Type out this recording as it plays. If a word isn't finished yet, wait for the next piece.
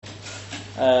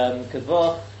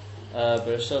Kedvoch,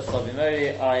 Bereshos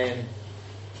Savimori, Ayin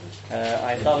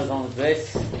Tav is on the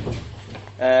base.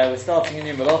 We're starting a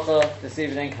new Melacha this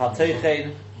evening,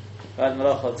 HaTeichen,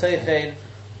 Melacha HaTeichen,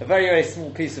 a very, very small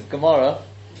piece of Gemara,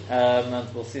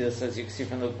 and we'll see this as you can see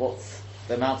from what's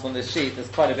the amount on this sheet. There's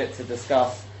quite a bit to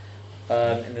discuss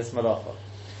in this Melacha.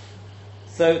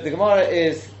 So the Gemara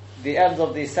is the end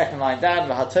of the second line down,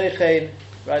 HaTeichen,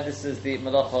 right? This is the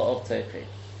Melacha of Teichen,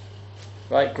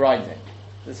 right? Grinding.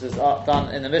 This was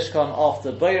done in the Mishkan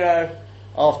after Beirar,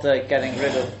 after getting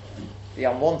rid of the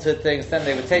unwanted things. Then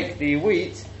they would take the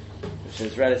wheat, which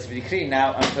is relatively clean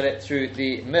now, and put it through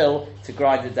the mill to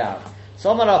grind it down.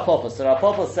 So Amar Rav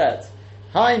Papa, said,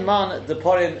 Hai man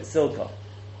deporin silka.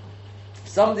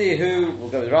 Somebody who, we'll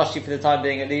go with Rashi for the time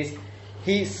being at least,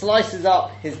 he slices up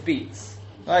his beets.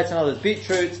 Right, in other words,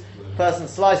 beetroot, person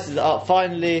slices it up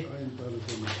finely.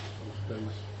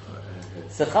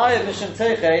 So Chayav Mishum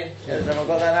Teichen, has everyone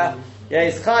got that now? Yeah,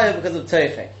 he's Chayav because of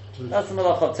Teichen. That's the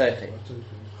Malach of Teichen.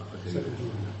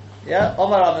 Yeah,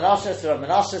 Omar Rav Menashe, so Rav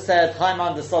Menashe said,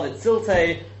 Haiman de solid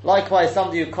silte, likewise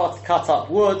somebody who cut up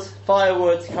wood,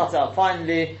 firewood, cut it up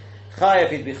finely,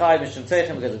 Chayav he'd be Chayav Mishum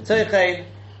Teichen because of Teichen.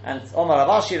 And Omar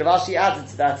Rav Ashi added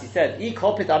to that, he said, if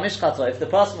the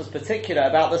person was particular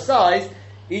about the size,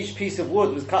 each piece of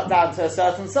wood was cut down to a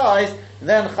certain size,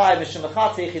 then Chai Mishum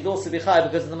Mechatich, he'd also be Chai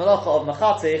because of the Malacha of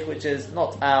Mechatich, which is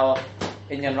not our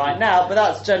Inyan right now, but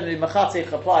that's generally Mechatich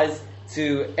applies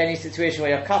to any situation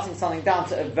where you're cutting something down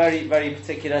to a very, very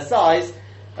particular size.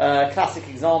 Classic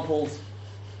examples,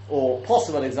 or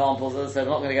possible examples, as I said, I'm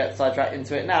not going to get sidetracked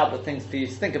into it now, but things for you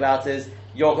to think about is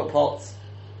yogurt pots,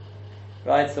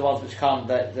 right? The ones which come,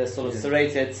 they're sort of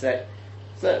serrated, so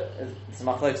it's a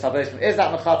machlokes habosim. Is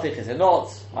that mechatich? Is it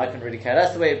not? I can really care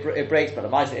less the way it breaks, but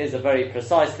it is a very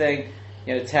precise thing.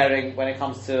 You know, tearing when it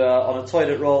comes to on a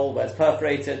toilet roll where it's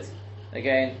perforated.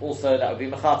 Again, also that would be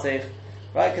mechatich,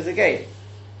 right? Because again,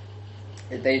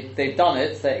 they've done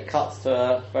it so it cuts to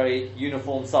a very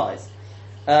uniform size.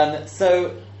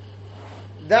 So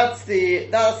that's the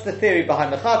theory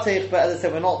behind mechatich. But as I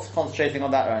said, we're not concentrating on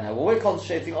that right now. What we're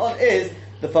concentrating on is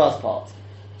the first part.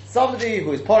 Somebody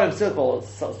who is porim silka, or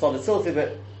solid silka,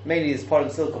 but mainly is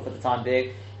porim silka for the time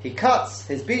being, he cuts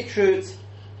his beetroot,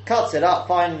 cuts it up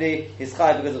finally, he's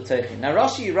chayav because of teichin. Now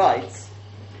Rashi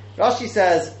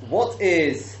says, what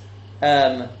is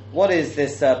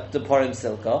this the porim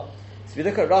silka? So if you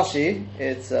look at Rashi,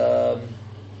 it's about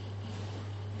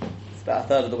a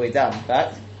third of the way down, in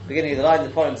fact, beginning of the line, the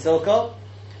porim silka.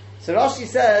 So Rashi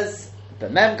says,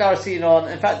 but mem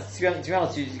garsinon. In fact, to be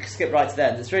honest, you can skip right to the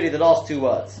end. It's really the last two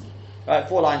words, right?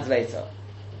 4 lines later,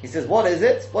 he says, "What is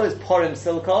it? What is porim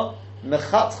silka?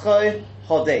 Mechatchoi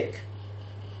hodek."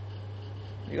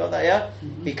 You got that? Yeah.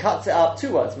 Mm-hmm. He cuts it up.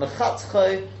 2 words.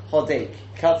 Mechatchoi hodek.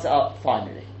 Cuts it up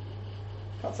finally.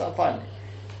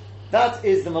 That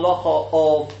is the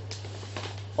malacha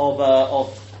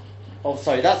of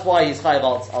sorry. That's why he's chayav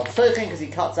al tzochin, because he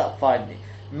cuts it up finally.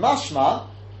 Mashma.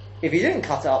 If he didn't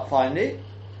cut it up finally,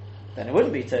 then it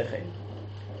wouldn't be teichin.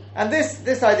 And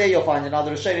this idea you'll find in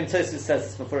other Rishonim. Tosfos says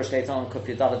this before later on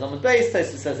Kufya David on the base.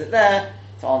 Tosfos says it there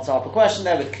to answer up a question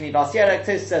there with Kni Bas Yerek.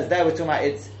 Tosfos says there we're talking about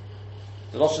it's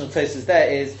the Lashon of Tosfos there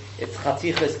is it's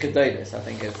chatichas gedolos. I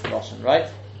think is the Lashon, right?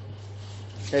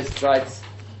 Tosfos writes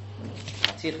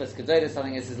chatichas gedolos. I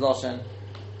think is his Lashon.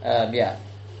 Yeah.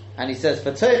 And he says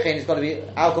for teichin it's got to be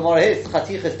al gemara here. It's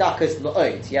chatichas dakos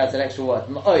ma'od. He adds an extra word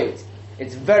ma'od.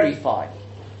 It's very fine,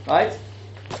 right?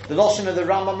 The Lashon of the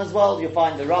Rambam as well. You'll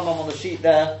find the Rambam on the sheet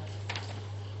there.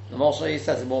 The Moshe, he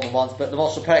says it more than once, but the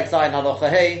Moshe Perek Zayin Halacha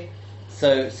Hey.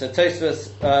 So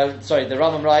Tosfos, the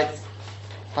Rambam writes,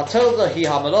 Hatolda hi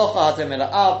hamalocha hatem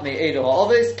ela'av me'edu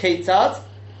ha'ovis keitzad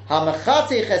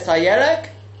hamachatich es hayerek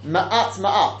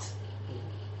ma'at.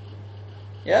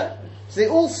 Yeah. So they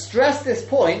all stress this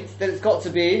point that it's got to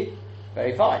be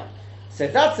very fine. So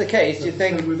if that's the case, you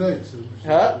think. With eggs, is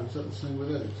that the same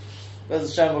with eggs?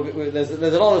 There's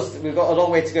a lot of. We've got a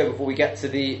long way to go before we get to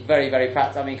the very, very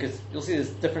practical. I mean, because you'll see there's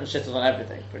different shittahs on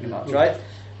everything, pretty much, right?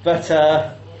 But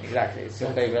exactly, it's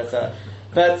your favourite.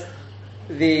 But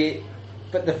the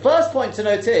first point to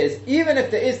note is, even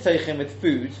if there is teichin with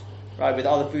food, right, with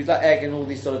other foods like egg and all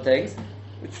these sort of things,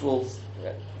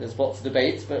 there's lots of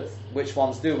debates, but which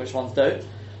ones do and which ones don't.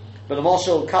 But the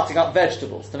marshal cutting up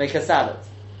vegetables to make a salad.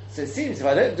 So it seems if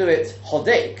I don't do it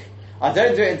hodek, I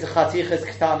don't do it into chatichas,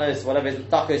 ktanos, whatever it is,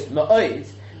 dakos,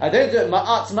 ma'oid, I don't do it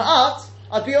ma'at,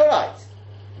 I'd be alright.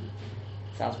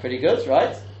 Sounds pretty good,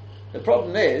 right? The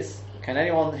problem is, can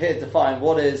anyone here define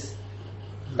what is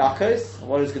dakos, and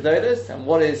what is gedolos, and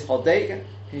what is hodek?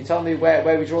 Can you tell me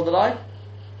where we draw the line?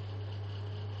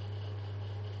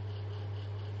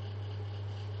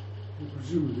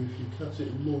 Presumably, if you cut it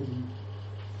in more than...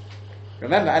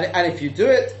 Remember, and if you do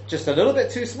it just a little bit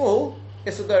too small,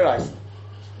 it's a doraisa.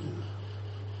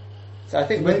 So I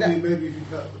think maybe if you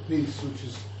cut the piece, which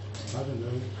is, I don't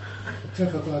know,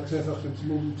 tefach by tefach into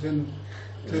more than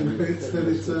 10 bits, then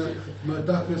it's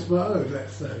madakas ma'od,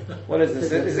 let's say. What is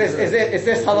this? Is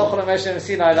this halacha l'meshem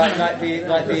Sinai like the?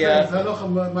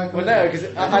 Well, no, because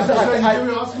I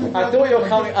thought you were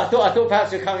coming. I thought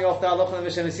perhaps you're coming off the halacha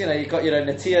l'meshem Sinai. You got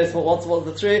Natias. What's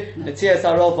the three? Natias,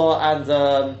 Arova, and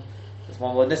this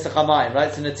one was Nisach Hamayim,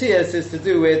 right? So Natias is to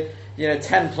do with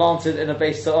 10 planted in a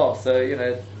base off. So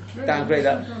downgrade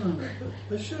that.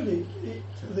 But surely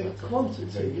the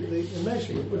quantity, the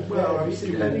measurement would vary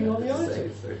depending on the item.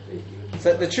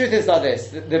 So the truth is like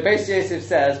this: the Beis Yosef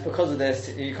says because of this,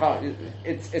 you can't.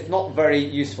 It's not very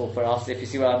useful for us, if you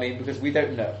see what I mean, because we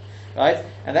don't know, right?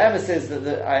 And the emphasis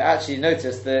that I actually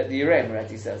noticed the Ureim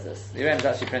already says this. The Ureim is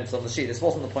actually printed on the sheet. This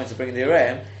wasn't the point of bringing the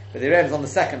Ureim, but the Ureim is on the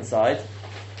second side,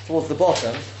 towards the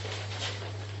bottom.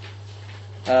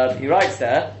 He writes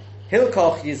there.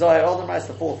 Hilkoch Yizayir Odom, that's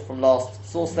the fourth from last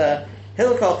source there.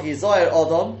 Hilkoch Yizayir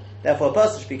Odom, therefore a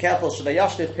person should be careful,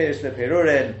 Shadayashlif Perish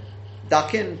Lepirurin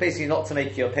Dakin, basically not to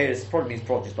make your Perish, probably means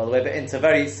produce by the way, but into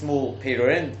very small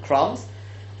Pirurin, crumbs.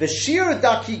 The Shir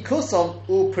Daki Kusom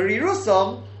U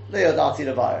Perirusom Leodati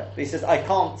Levire. But he says, I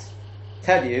can't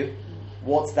tell you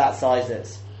what that size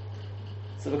is.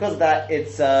 So because of that,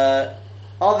 it's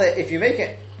if you make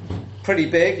it pretty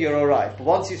big, you're alright. But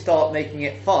once you start making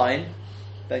it fine,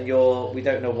 then we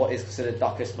don't know what is considered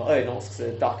dakas ma'od, not what's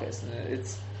considered dakas.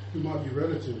 It might be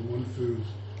relative in one food.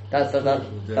 That's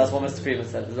what Mr. Freeman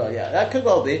said as well. Yeah, that could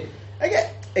well be.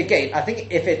 Again, I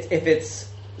think if it's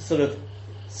sort of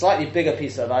slightly bigger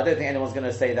piece of it, I don't think anyone's going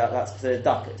to say that that's considered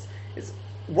dakas. It's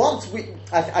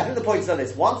I think the point is that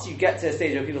this: once you get to a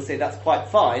stage where people say that's quite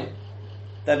fine,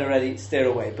 then already steer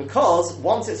away, because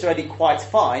once it's already quite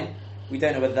fine, we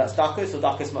don't know whether that's dakas or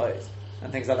dakas ma'od.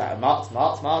 And things like that, marks.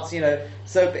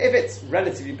 So if it's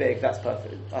relatively big, that's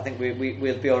perfect. I think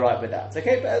we'll be all right with that.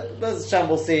 Okay, but Bez Hashem,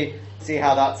 we'll see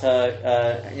how that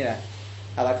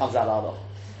how that comes out of our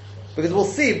because we'll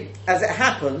see as it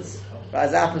happens. But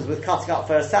as it happens with cutting up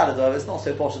for a salad, though, it's not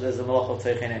so posh as a malach of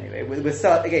teichin anyway. With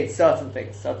certain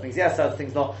things, yes, certain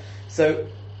things not. So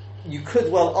you could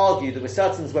well argue that with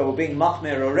certain things where we're being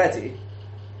machmir already,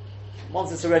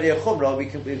 once it's already a chumrah,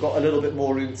 we've got a little bit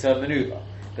more room to manoeuvre.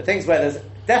 But things where there's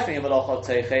definitely a malach of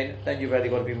teichin, then you've really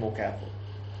got to be more careful.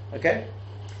 Okay?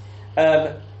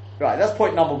 Right, that's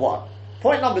point number one.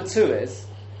 Point number two is,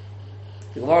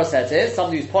 the Gemara says here,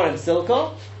 somebody who's porim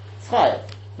silka, it's chayav,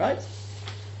 right?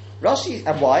 Rashi,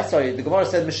 and why? Sorry, the Gemara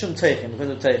said mishum teichin, because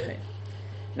of teichin.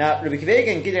 Now, Rabbi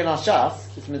Akiva and Gideon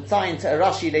Ashas is mitzayin to a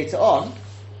Rashi later on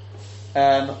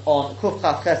Kuf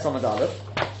Chaf Ches Amud Aleph,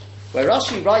 where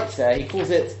Rashi writes there, he calls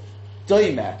it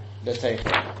doimer the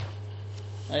teichin.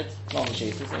 Right? Not on the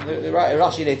sheet.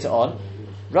 Rashi later on.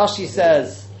 Rashi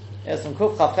says, yes, from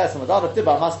Kuf Chaf Ches Amud Aleph,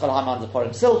 Dibar Maskal Haman Porim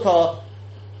Silka.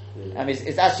 I mean,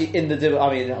 it's actually in the Dibar. I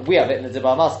mean, we have it in the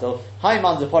Dibar Maskal.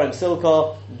 Haman Porim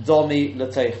Silka Domi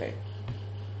L'Teichin.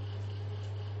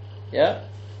 Yeah,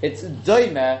 it's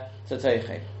doimer to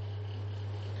teichin.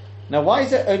 Now, why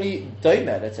is it only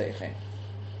doimer L'Teichin?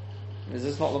 Is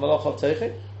this not the malach of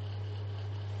teichin?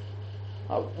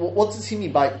 What does he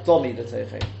mean by domi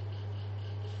L'Teichin?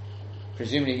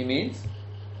 Presumably he means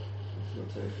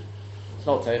it's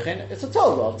not teichin. It's a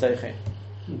Torah of teichin,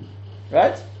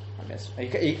 right? I guess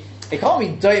it can't be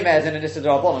doimer as in an Issa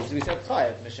D'Rabbanan, because we said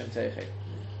chayav mishum teichin.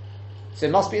 So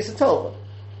it must be it's a Torah,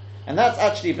 and that's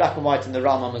actually black and white in the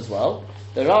Rambam as well.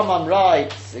 The Rambam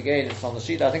writes again. It's on the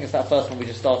sheet. I think it's that first one we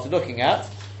just started looking at.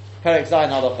 Perek Zayin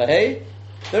Halacha Hey.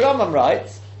 The Rambam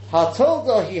writes,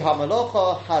 "HaTolda hi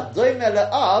hamalocha hadoimer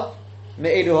le'av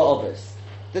me'elu ha'obis."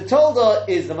 The Tolda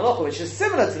is the Malacha, which is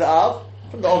similar to the Av,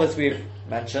 from the Ovis we've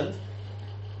mentioned.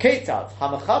 Keitav,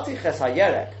 Hamachati Ches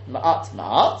HaYerek, Ma'at,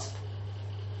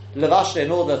 Levashle, in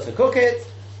order to cook it,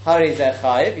 Hari Zeh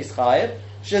Chayiv, is Chayiv,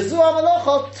 Shezu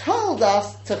HaMalacha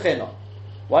Toldas Techino.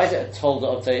 Why is it a Tolda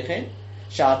of Teichin?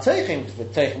 Sha'at Teichin,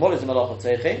 with Teichin, what is the Malacha of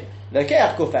Teichin?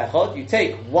 Lekeach Guf Echod, you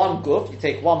take one guf, you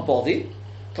take one body,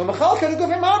 from Mechal Kenu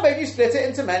Gufim Harbeh, you split it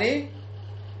into many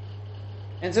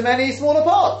smaller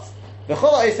parts.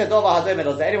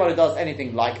 Anyone who does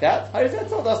anything like that, that's a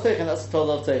Torah of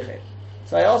Teichin.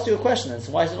 So I asked you a question then,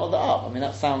 so why is it not the Av? I mean,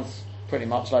 that sounds pretty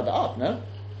much like the Av, no?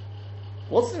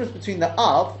 What's the difference between the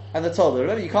Av and the Torah?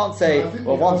 Remember, you can't say,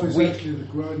 well, one's weak. Actually, the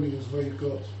grinding is where you've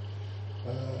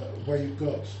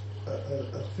got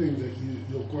a thing that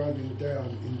you're grinding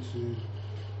down into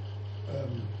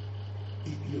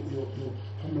you're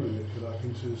pummeling it, if you like,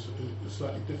 into a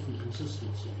slightly different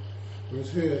consistency.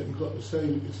 Whereas here, you've got it's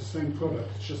the same product,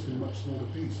 it's just in much smaller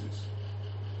pieces.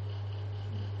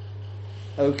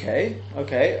 Okay. I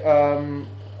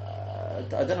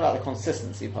don't know about the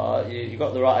consistency part. You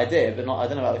got the right idea, but I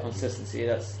don't know about the consistency.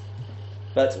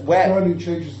 But where Grinding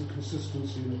changes the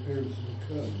consistency and appearance of the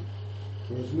kernel,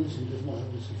 whereas mincing does not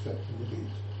have this effect on the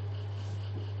meat.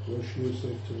 Whereas she is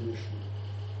safe to the mission.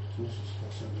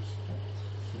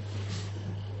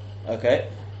 Okay,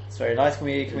 it's very nice. Can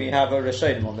we have a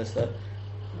Rishonim on this though?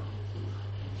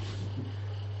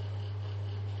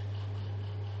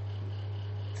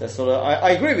 So sort of,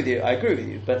 I agree with you,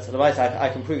 but otherwise I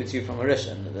can prove it to you from a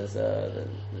Rishon that there's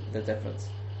the difference.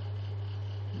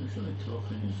 Usually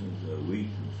talking is wheat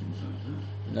and things like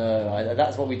that. No,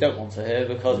 that's what we don't want to hear,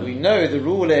 because we know the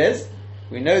rule is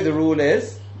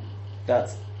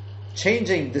that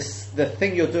changing the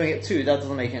thing you're doing it to, that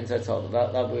doesn't make it into a Torah.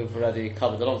 That we've already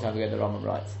covered a long time ago in the Rambam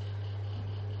writes.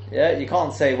 Yeah, you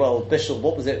can't say, well, Bishul,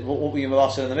 what was it? What were you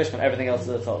mavashel in the Mishkan? Everything else is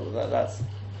a Torah. That's.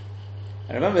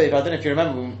 And remember, I don't know if you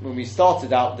remember when we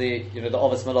started out the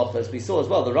Ovis Malachos, we saw as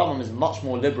well the Rambam is much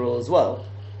more liberal as well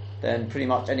than pretty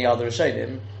much any other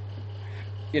Rishonim.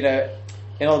 In other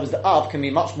words, the Av can be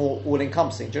much more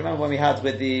all-encompassing. Do you remember when we had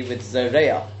with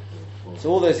Zoreah? So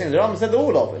all those things, the Rambam said they're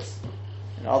all of us.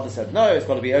 And others said, no, it's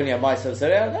got to be only a Maisa of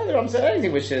Zoreah. No, the Rambam said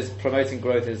anything which is promoting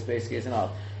growth is basically an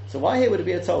Av. So why here would it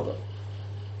be a Torah?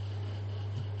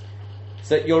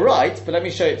 So you're right, but let me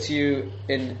show it to you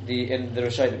in the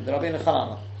Rishonim, the Rabbeinu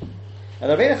Chananel. Now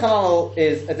the Rabbeinu Chananel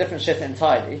is a different shit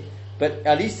entirely, but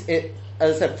at least it,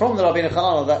 as I said, from the Rabbeinu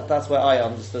Chananel, that's where I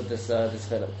understood this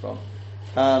chiluk from.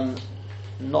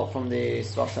 Not from the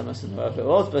Sfas Emes and wherever it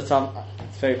was, but it's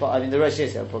very. I mean, the Rosh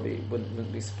Yeshiva probably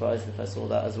wouldn't be surprised if I saw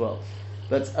that as well.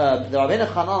 But the Rabbeinu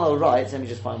Chananel writes. Let me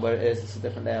just find where it is. It's a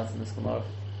different layout in this Gemara.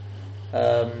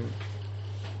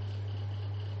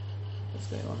 What's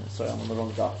going on? Sorry, I'm on the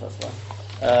wrong daf. That's why.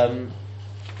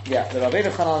 The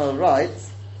Rabbeinu Chananel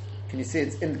writes. Can you see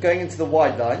it's going into the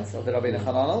wide lines of the Rabbeinu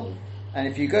Chananel? And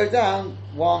if you go down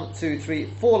 1, 2, 3,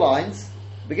 4 lines.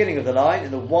 Beginning of the line, in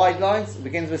the wide lines, it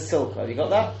begins with Silka. Have you got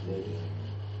that?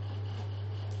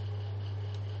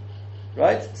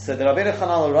 Right? So the Rabbeinu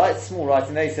Chananel writes, small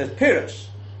writing there, he says, Pirush.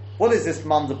 What is this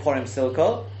Mam Deporim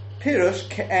Silka? Pirush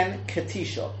Ke'en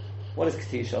Ketisha. What is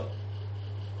Ketisha?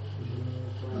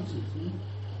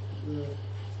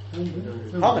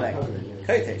 Harmoning.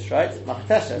 Kotesh, right?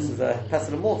 Machateshes is a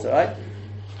pestle of mortar, right?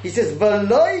 He says,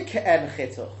 V'loi Ke'en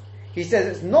Chituch. He says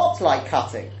it's not like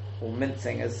cutting. Or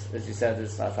mincing, as you said,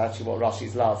 that's actually what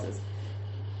Rashi's last is.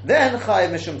 Then chayiv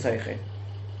mishum teichin.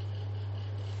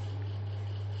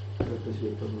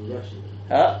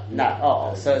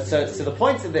 So the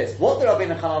point of this, what the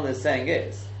Rabbeinu Chananel is saying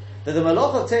is that the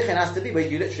malach of teichin has to be where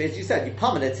you literally, as you said, you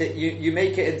pummel it, you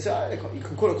make it into, you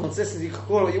can call it consistency, you can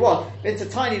call it what you want, into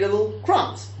tiny little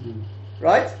crumbs,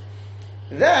 right?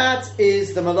 That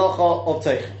is the malacha of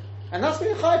teichin, and that's what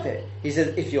you're chayiv here. He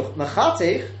says if you're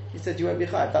mechatich. He said you won't be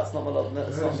chayav. That's not malach.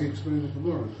 How does he explain the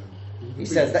Gemara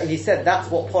then? He said that's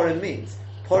what Purim means.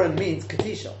 Purim means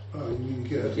Katisha. Oh, you mean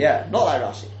get? Yeah, not like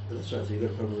Rashi. That's right. So you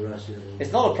got a problem with Rashi.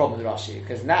 It's not a problem with Rashi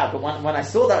because now, but when I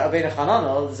saw that Rabbeinu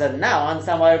Chananel, I said now I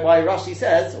understand why Rashi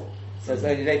says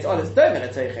only later on it's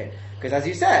dominant teichin because as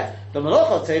you said the malach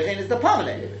of teichin is the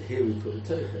permanent. Yeah, but here we put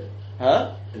the teichin.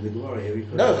 Huh? In the Gemara here we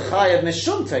put no chayav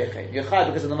mishum teichin. You're chayav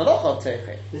because of the malach of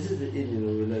teichin. This is the Indian who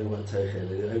we learn about teichin.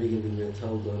 They're only going to be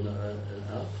told on an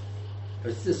up.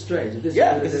 It's just strange. Because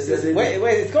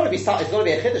it's got to be a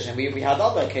chiddush, and we had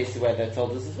other cases where they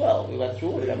told us as well. We went through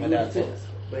all of them when they told us.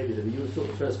 Maybe you would thought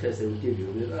the first case they would give you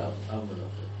would be an up.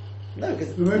 No,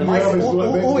 because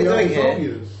all we're doing here.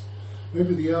 Obvious.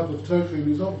 Maybe the Av of Teichin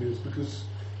is obvious because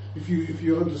if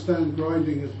you understand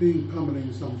grinding as being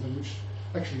pummeling something, which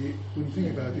actually, when you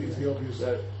think about it, is the obvious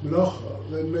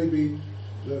melacha, then maybe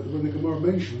when the Gemara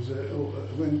mentions it,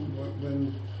 when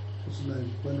what's the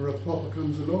name? When Rav Papa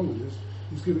comes along with this,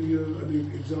 he's giving you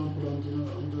an example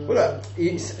under. Well, look,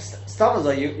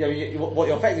 Stamazar, what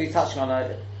you're effectively touching on.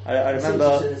 I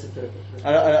remember.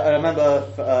 I remember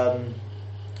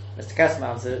Mr.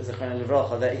 Kessman, Zechron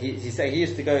Levracha, that he said he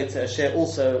used to go to a share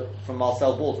also from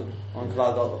Marcel Borden on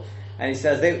Klal Gadol. And he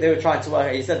says they were trying to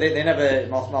work. He said they never,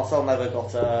 Marcel never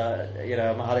got a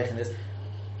mahalich in this.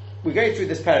 We're going through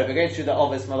this period. We're going through the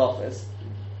Ovis Malachis.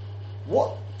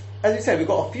 What, as you said, we've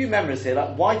got a few memories here.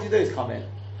 Like, why do those come in?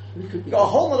 We've got a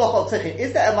whole malach of tichin.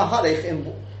 Is there a mahalich in?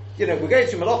 We're going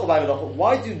through malacha by malacha.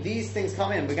 Why do these things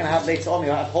come in? We're going to have later on. We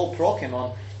have whole prokim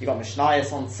on. You got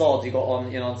Mishnayos on Sod. You got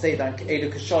on on Seidan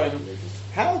Edu Kashorim.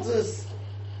 How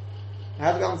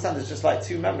how do we understand there's just like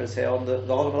two members here on the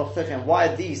whole of Malach and why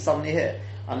are these suddenly here?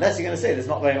 Unless you're going to say there's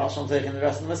not very much on Teichen in the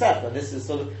rest of the Masechta, and this is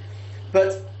sort of.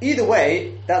 But either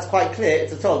way, that's quite clear.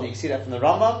 It's a Tolda. You can see that from the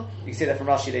Rambam, you can see that from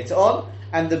Rashi later on,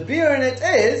 and the beer in it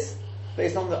is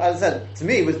based on as I said to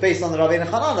me, it was based on the Rabbeinu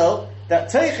Hananel that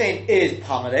Teichen is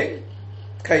pamaling,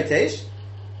 Kotesh.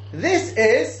 This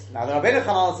is now the Rabbeinu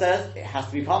Hananel says it has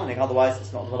to be pamaling, otherwise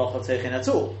it's not the Malach of Teichen at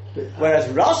all. Whereas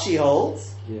Rashi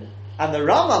holds and the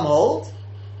Rambam holds,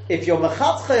 if you're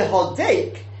Mechatzche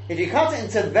Hodeik, if you cut it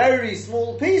into very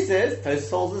small pieces, Tosfos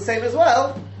holds the same as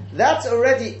well. That's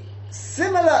already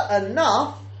similar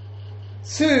enough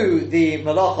to the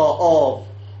malacha of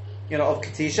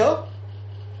Katisha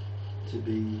to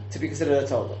be considered a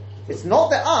Torah. It's not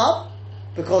the up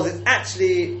because it's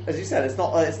actually, as you said, it's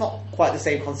not quite the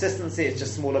same consistency. It's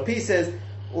just smaller pieces.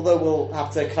 Although we'll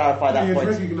have to clarify that point.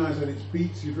 You'd recognise that it's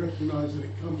beets. You'd recognise that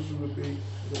it comes from a beet.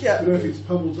 Yeah. If it's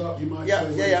pummels up, you might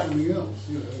say something else.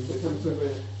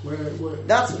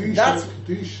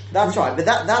 That's right. But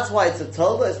that's why it's a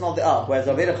Torah. It's not the up. Whereas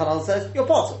Rabbeinu Hanan says you're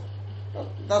potter.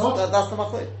 That's the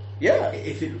machlok. Yeah.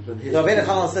 Rabbeinu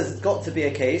Hanan says it's got to be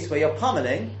a case where you're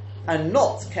pummeling and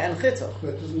not ke'en chitah.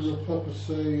 But doesn't the Papa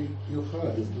say you're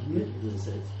chayav, doesn't it? It doesn't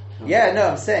say it. Yeah, no,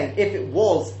 I'm saying if it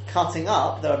was cutting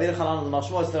up, the Rabbeinu Hanan, the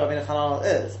mashmos, the Rabbeinu Hanan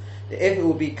is. If it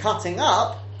would be cutting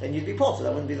up, then you'd be potter.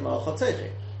 That wouldn't be the Malach HaTeichen.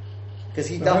 Because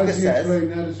he Dafka says.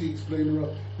 How does he explain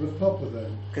Rav Papa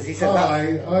then? Because he says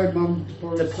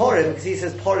the porim, because he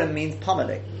says porim means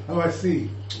pummeling. Oh, I see.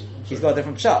 He's got a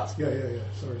different pshat. Yeah.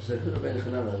 Sorry. So Rabbeinu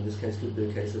Hanan in this case could be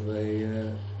a case of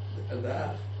the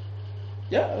av.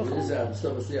 Yeah, It is av. It's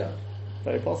not the av.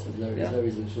 Very possible. There's no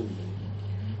reason it shouldn't be.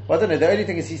 Well, I don't know. The only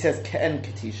thing is he says ke'en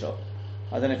katisha.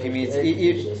 I don't know if he means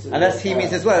unless he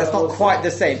means as well. It's not quite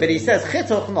the same, but he says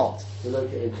chituch not.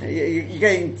 You're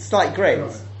getting slight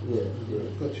grades. Yeah.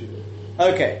 Got you.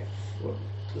 Okay. Well,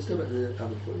 let's go back to the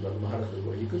other point about the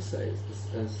Mahalach. You could say,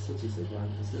 as Suchi said,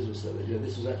 as Israel said, that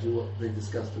this was actually what they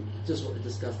discussed, just what they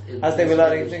discussed as they were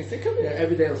learning things. It could be. Yeah,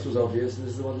 everything else was obvious, and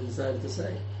this is the one they decided to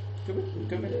say.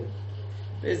 Could be.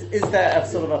 Is there a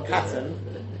sort of a pattern?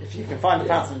 If you can find a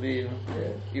pattern, it'd be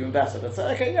even better. But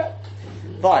okay,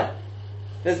 fine.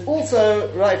 There's also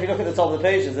if you look at the top of the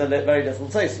page, there's a very little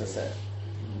Tosfos here.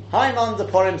 Haiman de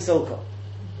Porim Silka.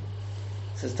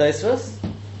 Says Tosfos,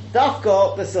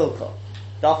 Dafka besilka.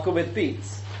 Dafka with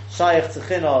beets. Shayach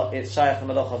Tchina, it's Shayach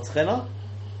Malach of Tchina.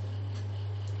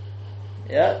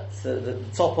 Yeah, so the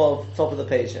top of the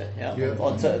page here. Yeah, in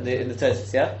the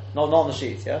Tosfos. Yeah, not on the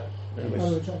sheet. Yeah. The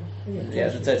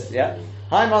Tosfos. Yeah.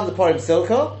 Haiman de Porim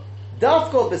Silka.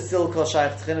 Dafka besilka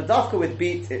Shayach Tchina. Dafka with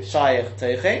beets, it's Shayach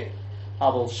Teichen.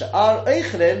 Abel Sha'ar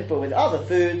Eichlin, but with other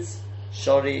foods,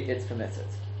 Shori, it's permitted.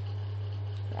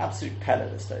 Absolute pella,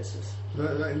 this Tosfos.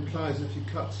 That implies that if you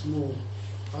cut small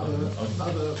other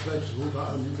vegetables, like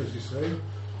onions, as you say,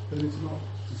 then it's not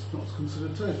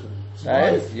considered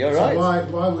Tosfos. You're right.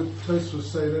 Why would Tosfos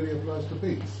say it only applies to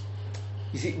beets?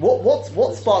 You see, what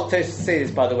sparked Tosfos to say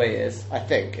this, by the way, is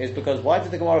because why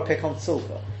did the Gemara pick on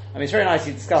sulka? I mean, it's very nice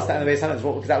he discussed that in the Beis Hanan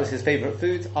because that was his favourite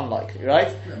food. Unlikely,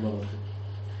 right?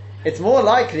 It's more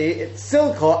likely it's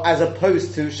silka as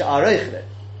opposed to sha'ar eichlin.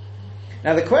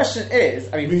 Now the question is,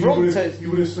 you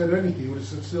would have said anything. You would have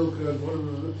said silka and whatever.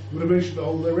 You would have mentioned the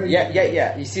whole array.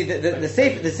 Yeah. You see, the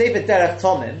Sefer Derech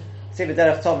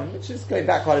Tomim, which is going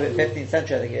back quite a bit, 15th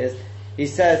century, I think it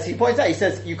is. He points out,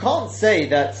 you can't say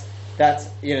that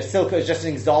silka is just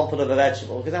an example of a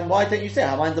vegetable, because then why don't you say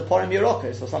Hamayin de Porim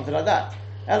Yerokos or something like that?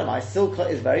 Elamai, silka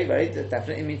is very, very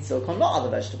definitely means silka, not other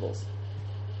vegetables.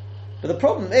 But the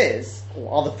problem is,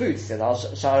 or other foods, he says,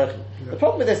 the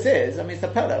problem with this is, it's a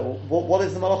pella. What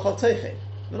is the Malach HaTeichen?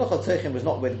 The Malach HaTeichen was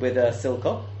not with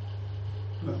silka.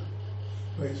 No.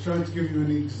 But he's trying to give you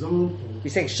an example.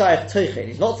 He's saying Shayach Teichen.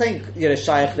 He's not saying,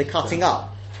 Shayach the cutting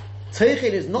up.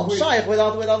 Teichen is not Shayach with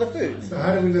other foods. So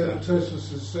how do we know that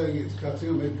Tosfos is saying it's cutting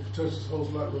up? Maybe Tosfos holds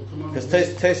like Rav Kaman. Because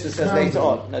Tosfos says later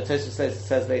on. No, Tosfos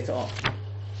says later on.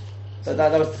 So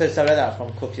that was the Tosfos I read out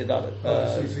from Kuf Yadalit.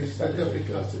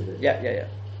 Yeah.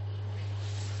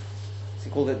 So he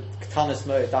called it Katanas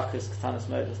Mode, Dakus Katanas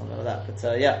Mode or something like that.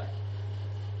 But yeah.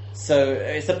 So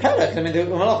it's a pelach. The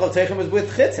Malach HaTeichen was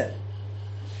with Chitin.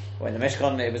 When the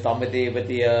Mishkan, it was done with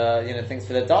the things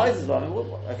for the dyes as well.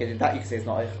 Okay, that you can say it's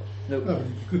not Eichel. No, but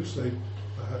you could say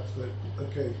perhaps that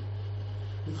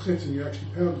with Chitin you're actually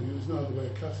pounding it. There's no other way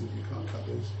of cutting it. You can't cut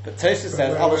those. But Tosfos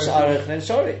says Avol Sha'ar Eichlin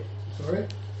Shori. Sorry?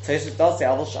 Tosfos does say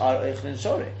Avol Sha'ar Eichlin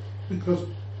Shori. Because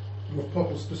Rav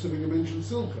Papa specifically mentioned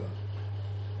silka.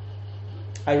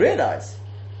 I realise,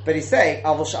 but he's saying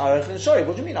Avol Sha'ar Eichlin Shori.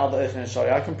 What do you mean Avol Eichlin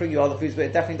Shori? I can bring you other foods, but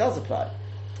it definitely does apply.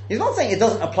 He's not saying it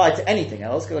doesn't apply to anything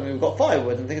else, because we've got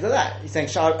firewood and things like that. He's saying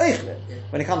Sha'ar Eichlin.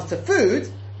 When it comes to food,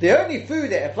 the only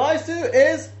food it applies to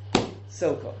is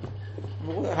silka.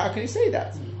 How can you say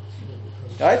that?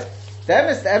 Right? The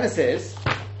emes is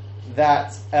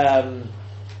that I don't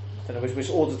know which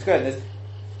order to go in this.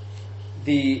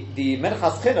 The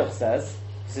Menachas Chinuch says,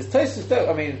 he says Tosfos don't.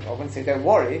 I mean, I wouldn't say don't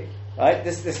worry. Right?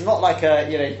 This is not like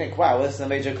you think, wow, this is a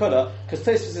major kula, because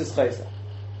Tosfos is chayzer.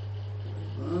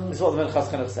 This is what the Menachas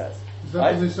Chinuch says. Is that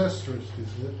right? this asterisk,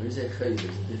 is it? When you say chayzer,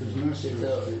 it's a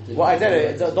different. Well, I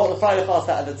don't know. Dr. Freilich asked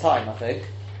that at the time, I think.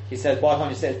 He said, why can't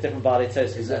you say it's different Baalei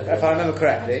Tosfos? Exactly. If I remember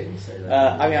correctly.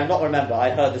 I mean, I'm not remember. I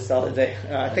heard this the other day.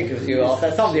 I think it was you asked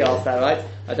that. Somebody asked that, right?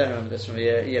 I don't remember this from over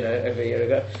a year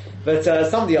ago. But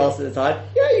somebody asked at the time,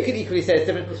 yeah, you could equally say it's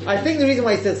different. I think the reason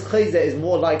why he says chayzer is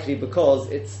more likely because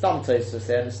it's Stam Tosfos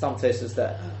here and Stam Tosfos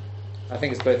there. I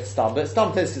think it's both Stam, but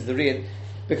Stam Tosfos is the real.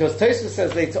 Because Tosfos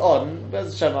says later on,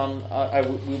 Bez Hashem,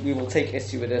 we will take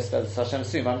issue with this, Bez Hashem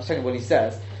soon. I'm just telling you what he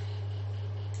says.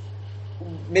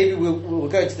 Maybe we'll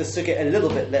go into the sugya a little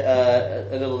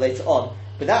later on.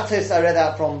 But that Tosfos I read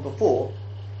out from before,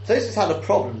 Tosfos had a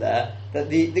problem there, that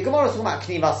the Gemara is talking about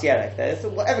knivas yerek. There's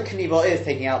whatever kniva is,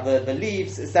 taking out the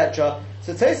leaves, etc.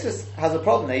 So Tosfos has a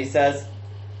problem there. He says,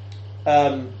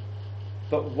 but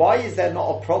why is there not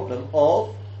a problem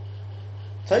of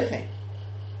toichin?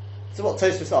 So what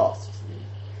Tosfos asked.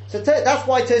 So that's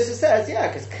why Tosfos says, yeah,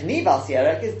 because knivas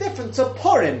yerek is different to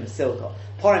porim silka.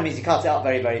 Porim means you cut it out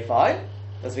very, very fine.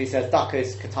 That's what he says,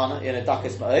 dakos katana,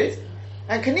 dakos ma'od.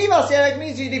 And knivas yerek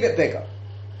means you leave it bigger.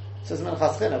 Says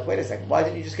Menachas Chinuch, wait a second, why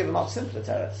didn't you just give a much simpler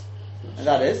teretz? And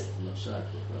that is?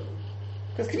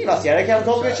 Because knivas yerek, you haven't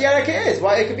told me which yerek it is.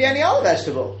 Why, it could be any other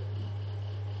vegetable.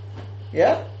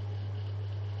 Yeah?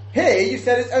 Here, you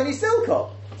said it's only silka.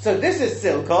 So this is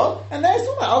silka, and there's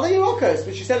talking about other yerokos,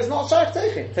 which you said is not shaykh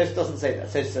teichin. Tosfos doesn't say that.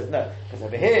 Tosfos says no. Because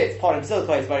over here, it's porim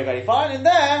silka, is very, very fine, and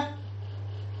there,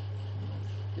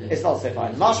 it's not so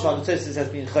fine. Mashma, the Tosfos has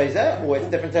been chayzer, or it's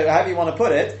different, however you want to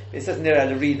put it, it says nira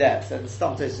the read there, so the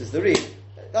Stam Tosfos is the read.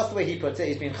 That's the way he puts it,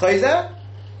 he's been chayzer,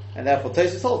 and therefore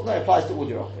Tosfos holds, no, it applies to all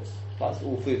yerokos, applies to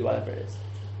all food, whatever it is.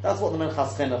 That's what the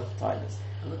Menachas Chinuch time is.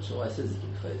 I'm not sure why it says it's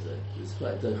been chayzer. It's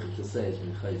quite difficult to say it's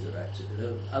been chayzer, actually.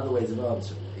 There are other ways of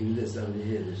answering it. Even this over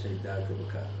here, the shape Daka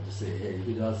B'Kach, I just see it here, you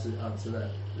could answer that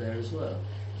there as well.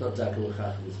 It's not Daka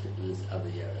B'Kach with this other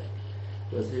yerek.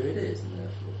 Whereas here it is, and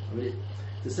therefore, I mean,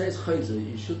 to say it's chayzer,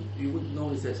 you wouldn't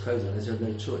normally say it's chayzer unless you had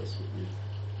no choice, would you?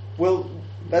 Well,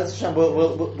 Bez Hashem,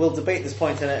 we'll debate this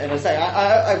point in a second.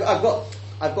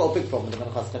 I've got a big problem with the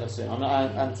Menachas Chinuch soon, and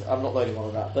I'm not the only one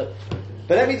on that.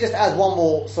 But let me just add one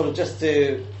more, sort of just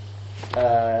to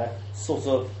sort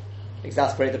of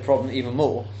exasperate the problem even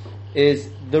more, is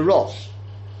the Rosh.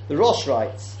 The Rosh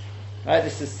writes, right,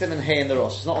 this is Simon Hay in the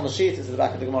Rosh. It's not on the sheet, it's at the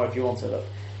back of the Gemara if you want to look.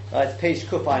 Right, it's page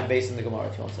Kufayin based in the Gemara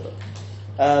if you want to look.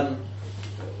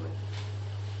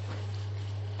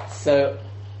 So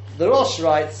the Rosh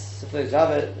writes, so for those who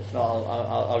have it, if not,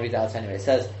 I'll read it out anyway. It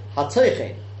says,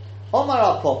 HaToichin, Omar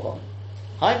al-Popon,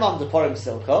 Haimam de Porim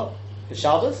Silka,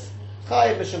 B'Shabbos,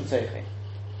 Chayiv Mishum Toichin.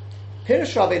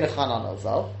 Pirush Rabbeinu Chananel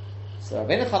Zal. So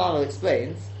Rabbeinu Chananel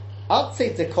explains,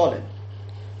 Atzei Dekolim.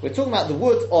 We're talking about the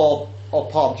wood of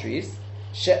palm trees,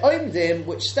 She'omdim,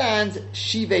 which stand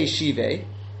Shivei Shivei.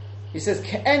 He says,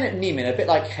 Ke'en Nimin, a bit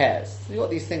like hairs. So you've got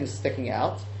these things sticking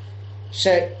out.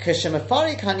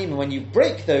 When you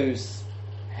break those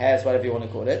hairs, whatever you want to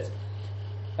call it,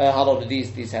 how long are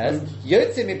these hairs?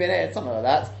 Something like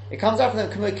that. It comes out from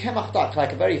them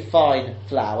like a very fine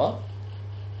flour.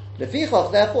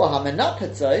 Therefore,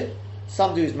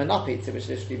 some do use menapitze, which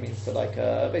literally means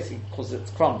to basically cause it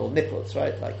to crumble, nipples,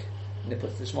 right? Like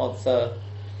nipples, the shmod's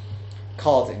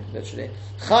carding, literally.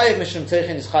 Chayiv mishum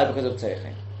teichin is chayiv because of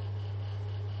teichin.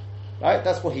 Right?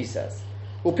 That's what he says.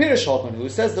 Upirish Hodman, who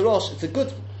says the Rosh, it's a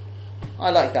good, I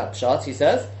like that pshat, he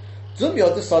says, Zum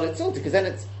Yod the solid silta, because then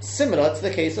it's similar to the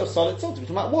case of solid silta. We're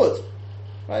talking about wood.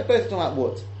 Right? Both talking about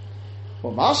wood.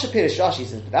 Well, Marsha Pirish Rashi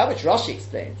says, but that which Rashi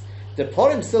explains, the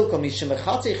Porim Silka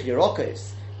Mishimachatich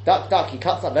Yerokos, duck, he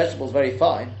cuts up vegetables very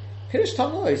fine. Pirish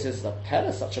Tamlo, he says, the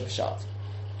pera such a pshat.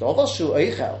 Dovashu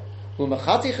Eichel,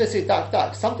 Umachatich is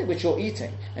duck, something which you're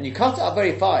eating, and you cut it up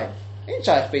very fine. In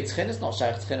Shaykh Beitzchin, it's not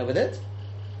Shaykh Tzchina with it.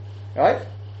 Right?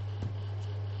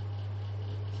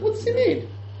 What does he mean?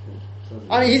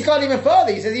 I mean, he's gone even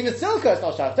further. He says even silka is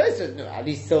not shaykh. He says, no, at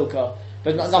least silka,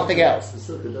 but nothing else. The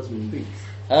silka does mean beets.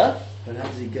 Huh? And how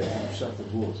does he get the shot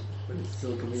of wood?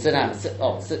 So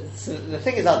the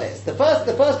thing is like this. The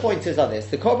first point is like this.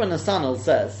 The Korban Nesanel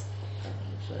says.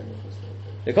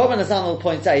 The Korban Nesanel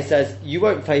points out. He says you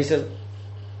won't face it.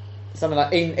 something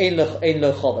like ein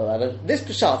lo chover. This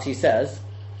Peshat he says,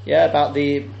 about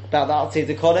the Atzei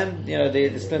Dekonim,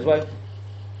 the splinter web.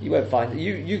 You won't find it.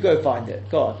 You go find it.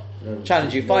 God,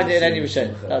 challenge you. Find it in any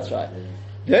Rishon. That's right.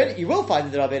 You will find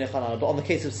it in Rabbeinu Chananah, but on the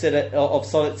case of Solid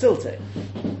Siltei.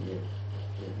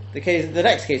 The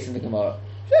next case in the Gemara.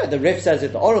 Yeah, the Rif says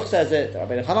it, the Aruch says it, the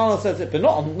Rabbeinu Chananah says it, but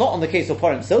not on the case of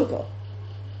Purim Silka.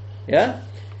 Yeah?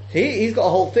 He's got a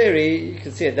whole theory, you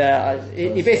can see it there.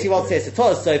 He basically wants to say it's a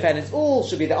Torah soap, and it's all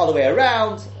should be the other way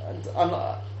around. And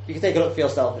you can take a look for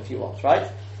yourself if you want, right?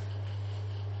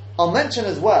 I'll mention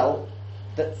as well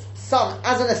that some,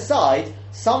 as an aside,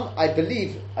 I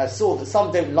believe I saw that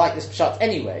some don't like this Pshat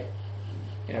anyway.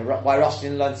 Why Rashi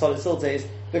didn't learn Solid Siltei is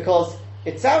because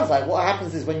it sounds like what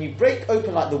happens is when you break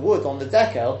open like the wood on the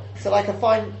decal, so like a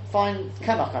fine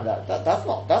kemach and that's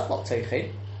not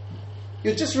teichin.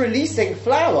 You're just releasing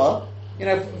flour,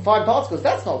 fine particles.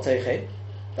 That's not teichin.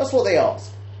 That's what they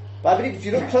ask. But I believe if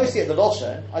you look closely at the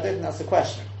Loshen, I don't think that's the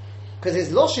question, because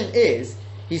his Loshen is,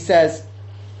 he says,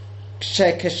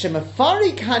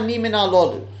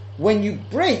 when you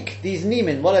break these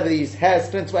nimin, whatever these hair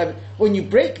splints, whatever, when you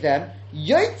break them,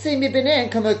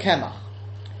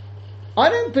 I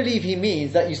don't believe he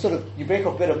means that you break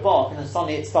off a bit of bark and then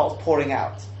suddenly it starts pouring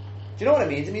out. Do you know what it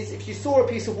means? It means if you saw a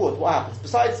piece of wood, what happens?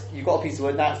 Besides, you've got a piece of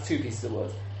wood, now it's two pieces of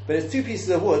wood. But it's two pieces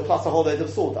of wood plus a whole load of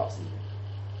sawdust.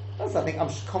 I'm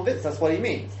convinced that's what he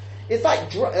means. It's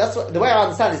like, the way I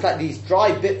understand it, it's like these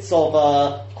dry bits of,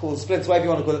 called splints, whatever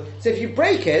you want to call it. So if you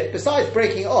break it, besides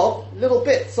breaking it off, little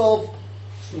bits of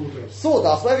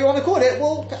sawdust, whatever you want to call it,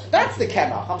 well, that's the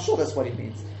kemach. I'm sure that's what he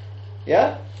means.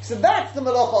 Yeah? So that's the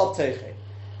malacha of Teichei.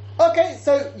 Okay,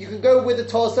 so you can go with the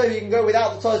torso, you can go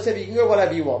without the torso, you can go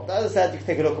whatever you want. As I said, you can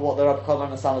take a look at what the Rabbi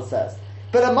Koman and Sama says.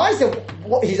 But Amaisa,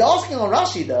 what he's asking on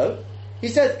Rashi though, he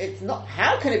says it's not.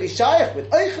 How can it be shayach with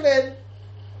Eichlin?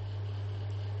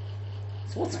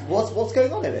 So what's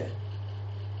going on here?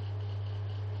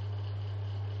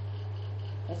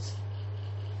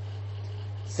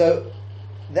 So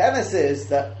the MS is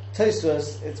that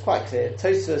Tosfos, it's quite clear,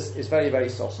 Tosfos is very, very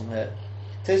soft on here.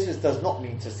 Tosfos does not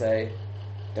mean to say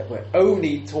that we're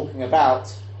only talking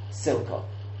about silka.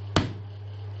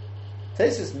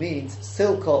 Tosfos means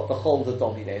silka b'chol the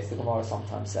domine, as the Gemara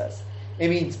sometimes says. It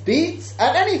means beets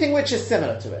and anything which is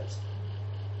similar to it.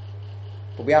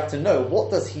 But we have to know, what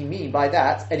does he mean by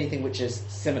that, anything which is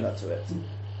similar to it?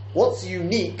 What's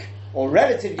unique or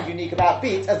relatively unique about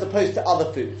beets as opposed to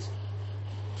other foods?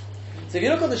 So if you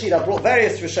look on the sheet, I brought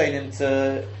various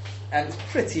Rishonim and it's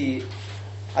pretty,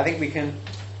 I think we can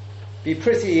be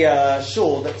pretty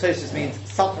sure that Tosfos means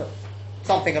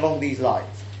something along these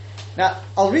lines. Now,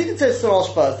 I'll read the Tosfos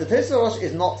Rosh first. The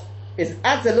Tosfos Rosh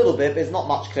adds a little bit, but it's not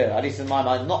much clearer, at least in my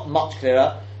mind, not much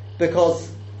clearer,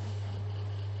 because,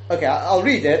 okay, I'll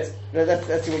read it,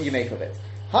 let's see what you make of it.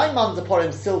 Haiman Zaporim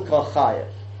Silka Chayev.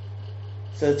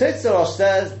 So the Tosfos Rosh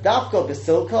says, Dafka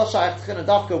b'silka shayach tchina,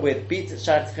 Dafka with beets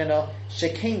shayach tchina,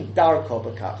 shekein darko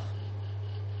b'kach.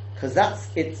 Because that's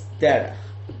its derech.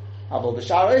 Abel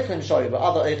b'shar oichel shori, but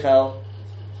other oichel,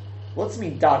 what's it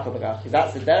mean darko b'kach? Because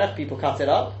that's the derech, people cut it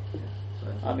up.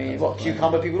 I mean,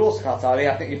 cucumber people also cut.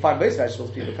 I think you find most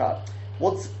vegetables people cut.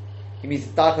 He means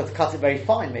darko to cut it very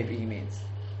fine, maybe he means.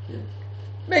 Yeah.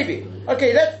 Maybe.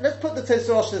 Okay, let's put the Tosfos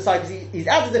Rosh to the side, because he's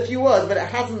added a few words, but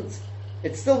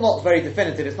it's still not very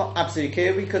definitive, it's not absolutely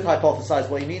clear. We could hypothesize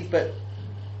what he means, but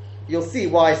you'll see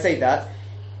why I say that.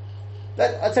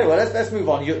 I'll tell you what, let's move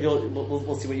on,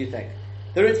 we'll see what you think.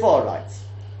 The Ritva writes,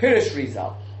 Pirish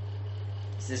Rizal.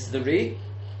 So this is the Ri,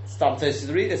 Stam Tosfos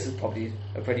the Ri, this is probably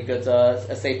a pretty good,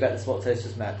 a safe bet, that's what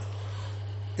Tosfos meant.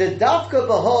 The Dafka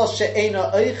Bahar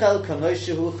She'ena Eichel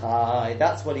Kamoshehu Chai,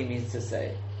 that's what he means to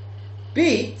say.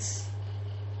 Beets,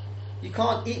 you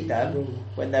can't eat them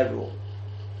when they're raw.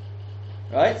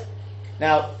 Right?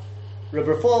 Now, Reb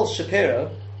Rafael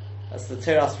Shapiro, that's the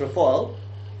Teras Rafael,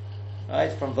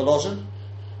 right, from Volozhin,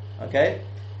 okay?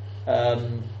 I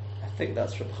think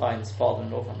that's Reb Chaim's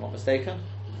father-in-law, if I'm not mistaken.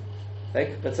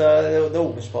 But they're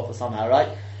all mishpacha somehow, right?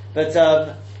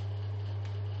 But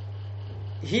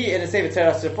he, in the Sefer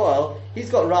Teras Rafael, he's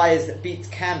got rayas that beets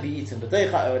can be eaten, but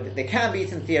they can be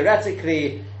eaten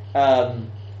theoretically raw.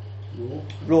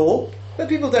 But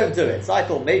people don't do it. So I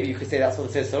thought maybe you could say that's what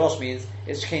the Tosfos Rosh means.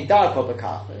 It's Shekein Darko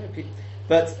B'kach.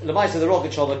 But Lamaisa the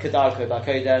Rogatchover Kedarko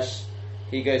B'Kodesh,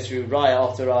 he goes through Raya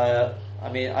after Raya. I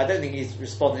mean, I don't think he's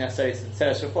responding necessarily to the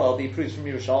Teres Rafael, but he proves from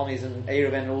Yerushalmis and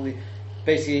Erev and all the.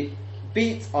 Basically,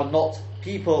 beets are not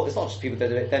people. It's not just people that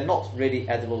do it. They're not really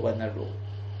edible when they're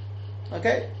raw.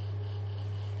 Okay.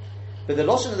 But the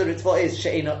Lashon of the Ritva is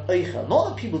She'ena Eichel. Not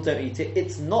that people don't eat it.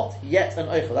 It's not yet an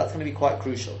Eichel. That's going to be quite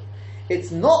crucial.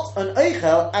 it's not an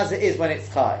eichel as it is when it's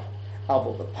chai.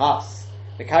 Abul the pass.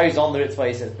 It carries on the Ritzvah,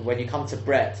 he says, when you come to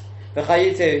bread, the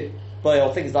chayite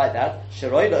or things like that,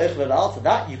 sheroi la'eichel al'alta,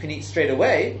 that you can eat straight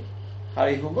away,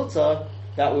 harihu mutar,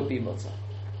 that would be mutar.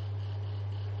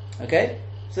 Okay?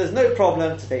 So there's no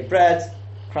problem to take bread,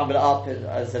 crumble it up,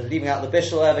 as leaving out the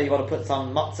bishul, whatever, you want to put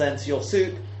some matzah into your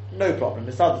soup, no problem.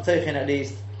 Besides the teichin at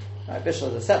least, bishul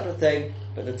is a separate thing,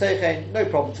 but the teichin, no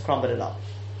problem to crumble it up.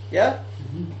 Yeah?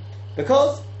 Mm-hmm.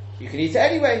 Because you can eat it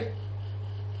anyway.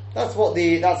 That's what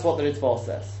the Ritzvah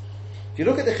says. If you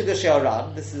look at the Chidush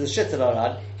Aran, this is the Shittel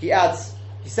Aran,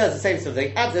 he says the same sort of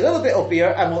thing, adds a little bit of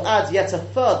beer and will add yet a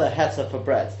further heter for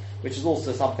bread, which is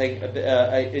also something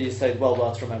you say well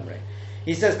worth remembering.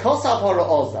 He says, Kosav hora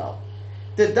ozal,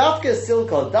 the dafka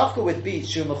silka, dafka with beets,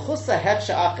 shu mechusa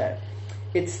hetsha acher,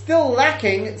 it's still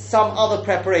lacking some other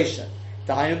preparation,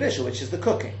 the hainu bishul, which is the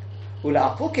cooking.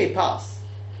 Ula apuke pas,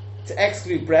 to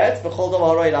exclude bread, v'chol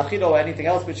davar roi lachilo, or anything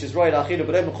else which is roi lachilo,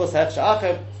 but mechusa hetsha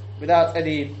acher, without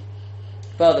any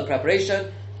further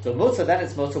preparation, the mutter, then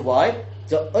it's mutter. Why?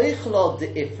 The oichlo de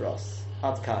ifros.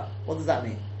 Adkan. What does that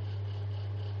mean?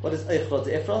 What is oichlo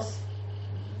de ifros?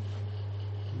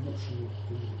 I'm not sure.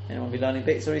 Anyone been learning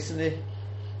Beitza recently?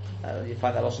 You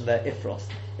find that lashon there, ifros.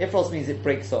 Ifros means it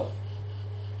breaks off.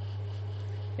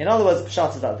 In other words,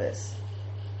 pshat is like this.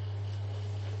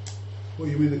 What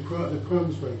you mean the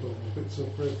crumbs break off, the bits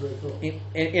of bread break off?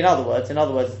 In other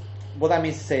words, what that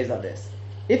means to say is like this.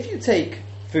 If you take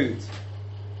food,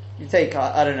 you take,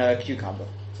 I don't know, a cucumber.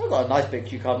 So I've got a nice big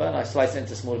cucumber and I slice it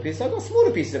into smaller pieces. I've got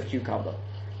smaller pieces of cucumber.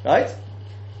 Right?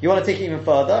 You want to take it even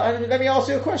further? And let me ask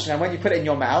you a question. And when you put it in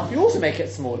your mouth, you also make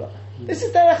it smaller. This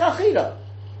is derech achila.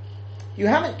 You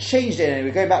haven't changed it in any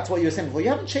way. Going back to what you were saying before, you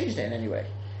haven't changed it in any way.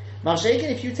 Mashiach,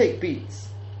 if you take beets,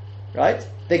 right?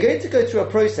 They're going to go through a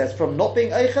process from not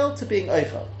being eichel to being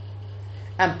eichel.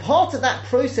 And part of that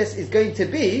process is going to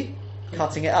be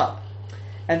cutting it up.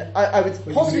 And I would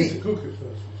possibly... You need to cook it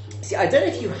first. See, I don't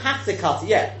know if you have to cut it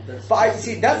yet, but that's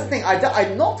the thing.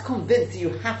 I'm not convinced that you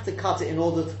have to cut it in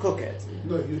order to cook it.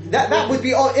 No, that would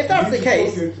be if that's the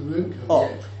case.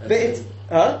 But it's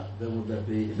then would that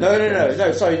be?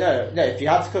 No. Sorry, no. If you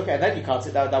had to cook it and then you cut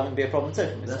it, that wouldn't be a problem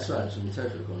too. That's right. Actually, we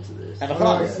totally according to this. And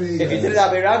if you did it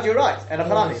that way around, you're right. And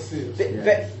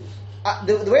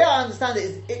the way I understand it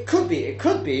is, it could be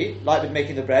like with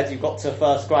making the bread. You've got to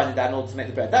first grind it down in order to make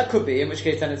the bread. That could be, in which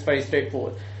case then it's very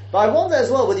straightforward. But I wonder as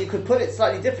well whether you could put it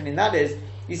slightly differently, and that is,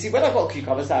 you see, when I've got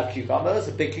cucumbers, I have cucumbers,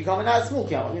 a big cucumber, now a small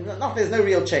cucumber. I mean, there's no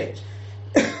real change.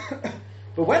 But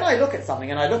when I look at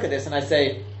something, and I look at this, and I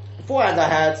say, beforehand I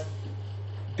had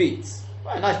beets,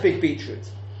 a nice big beetroot.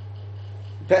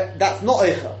 But that's not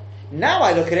eichel. Now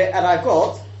I look at it, and I've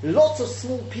got lots of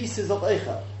small pieces of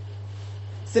eichel.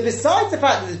 So besides the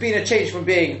fact that there's been a change from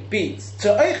being beets to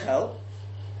eichel,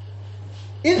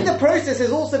 in the process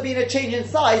there's also been a change in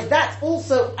size. That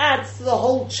also adds to the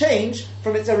whole change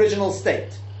from its original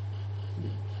state.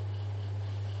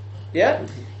 Yeah?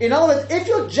 In other words, if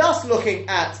you're just looking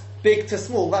at big to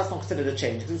small, that's not considered a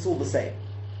change because it's all the same.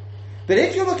 But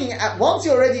if you're looking at, once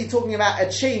you're already talking about a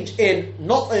change in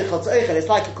not eichel to eichel, it's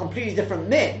like a completely different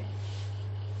min,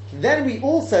 then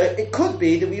it could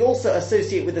be that we also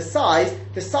associate with the size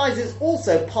is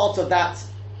also part of that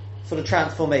sort of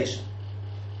transformation.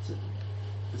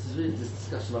 This is really this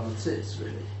discussion about the tzitz,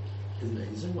 really, isn't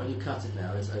it? So when you cut it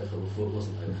now, it's eichel. Before it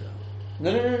wasn't eichel.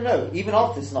 No. Even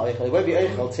after it's not eichel, it won't be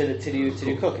eichel till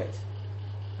you cook it.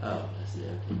 Oh, I see.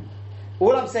 Yeah.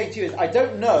 All I'm saying to you is, I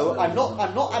don't know. I'm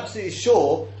not absolutely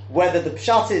sure whether the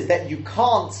pshat is that you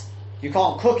can't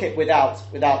cook it without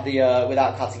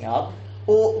cutting up,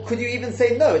 or could you even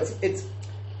say no? It's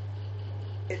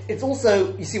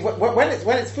also, you see, when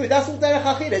it's food, that's all derech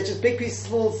achila. It's just big pieces,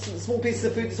 small pieces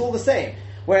of food. It's all the same.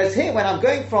 Whereas here, when I'm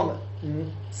going from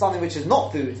something which is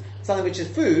not food, something which is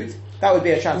food, that would be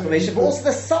a transformation. But also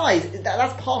the size,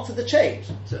 that's part of the change.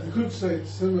 You could say it's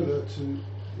similar to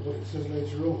what it says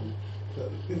later on,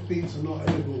 that if beets are not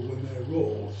edible when they're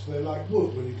raw, so they're like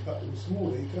wood. When you cut them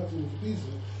smaller, you cut them into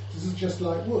pieces. This is just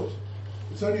like wood.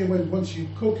 It's only once you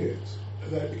cook it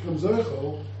that it becomes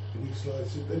eichel, and you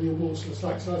slice it, then you're more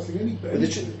like slicing any food.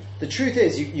 The truth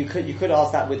is, you could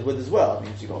ask that with wood as well. I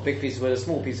mean, if you've got a big piece of wood, a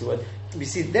small piece of wood. You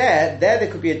see, there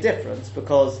could be a difference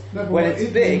because when it's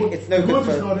big, it's no good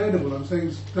for. Wood is not edible. I'm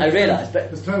saying. I realise,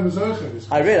 but the term is eichel.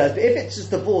 I realise, but if it's just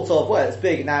the bought of word, it's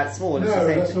big, now it's small. And no, it's the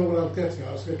same that's thing. not what I was getting at.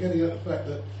 I was getting at the fact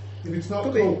that if it's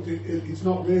not cooked, it's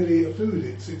not really a food.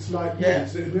 It's like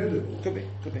it's inedible. Could be.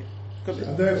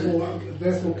 And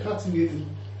therefore, cutting it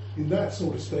in that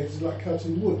sort of state is like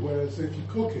cutting wood. Whereas if you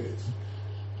cook it,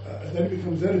 and then it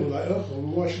becomes edible like eichel, well,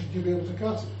 why should you be able to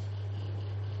cut it?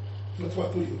 That's what I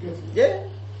thought you were getting. Yeah.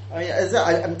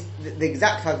 I mean, the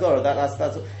exact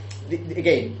Hagdorah,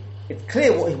 again, it's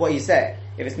clear what he's saying.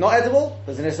 If it's not edible,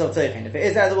 there's an issue of teichin. If it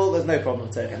is edible, there's no problem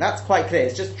with teichin. That's quite clear.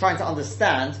 It's just trying to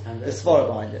understand the svara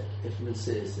behind it. If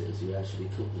Mitzvah says you actually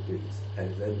cook the beet and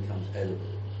it then becomes edible,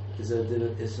 is there a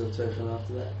issue of teichin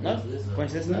after that? No. After this? Point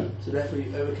to this, no. So therefore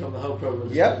you overcome the whole problem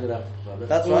of Yep. cooking it up.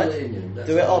 That's all right. the Indian. That's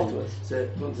Do it how afterwards. So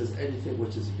once there's anything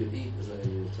which is you could eat, there's no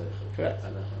need of teichin. Correct.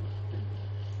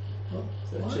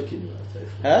 So chicken you have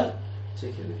teichin. Huh?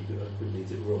 Chicken, if you couldn't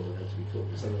eat it raw, it had to be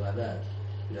cooked or something like that.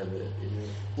 You'd have it in your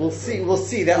We'll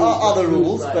see. There are other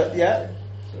rules, but yeah.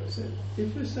 So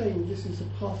if you're saying this is a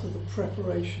part of the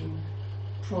preparation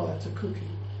prior to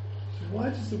cooking, so why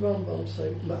does the Rambam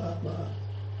say ma'at ma'at?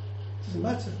 It doesn't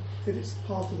matter if it's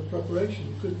part of the preparation.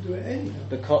 You couldn't do it anyhow.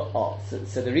 Because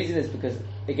so the reason is because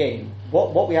again,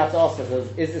 what we have to ask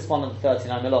ourselves is this one of the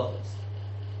 39 melachos,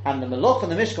 and the melach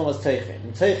and the mishkan was teichin,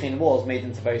 and teichin was made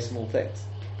into very small things.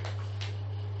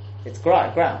 It's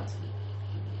ground.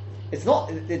 It's not.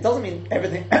 It doesn't mean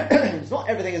everything. It's not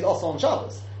everything is also on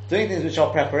Shabbos. Doing things which are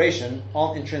preparation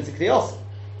aren't intrinsically also,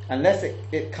 unless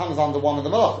it comes under one of the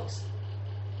malachos.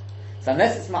 So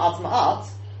unless it's ma'at,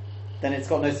 then it's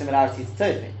got no similarity to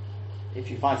teichin. If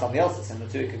you find something else that's similar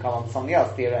to it, could come under something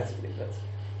else theoretically. But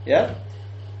yeah.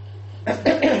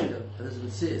 As we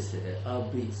see it here, are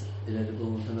beets inedible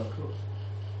and not cooked?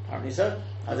 Apparently so.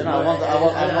 I don't know.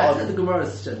 I think the Gemara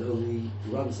suggested, or the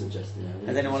Ram suggested.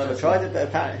 Has anyone ever tried it? But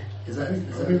apparently, Is that I the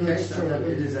think case? that's true.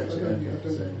 It is I actually. don't- I Okay,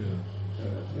 don't- so-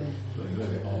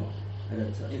 I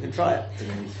don't touch you it. can try it. It's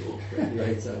any sort of-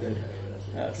 Right, so I don't know, but that's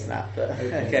Oh, okay. snap. But,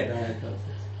 Okay, okay. no, I can't.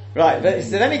 Right, but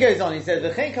so then he goes on. He says,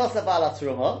 "V'chein kasa ba'alat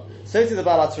truma." So to the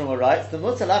ba'alat truma writes, "The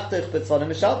mutar lachtich b'tzonim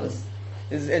b'Shabbos."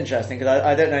 This is interesting because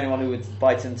I don't know anyone who would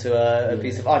bite into a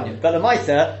piece of onion. But the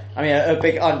Lamaisa, I mean a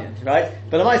big onion, right?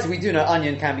 But the Lamaisa, we do know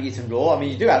onion can be eaten raw. I mean,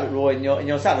 you do have it raw in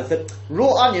your salad. So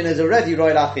raw onion is already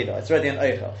roy lachida. It's already an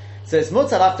oicha. So it's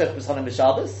mutar lachtich b'tzonim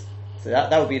b'Shabbos. So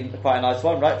that would be quite a nice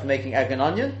one, right? For making egg and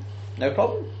onion, no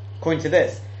problem. According to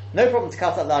this, no problem to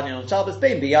cut up the onion on Shabbos.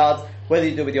 Bein biyad. Whether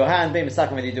you do it with your hand, being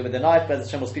mistaken, whether you do it with a knife, Bez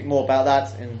Hashem will speak more about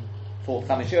that in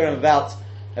forthcoming shiurim about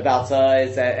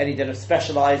is there any kind of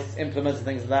specialised implements and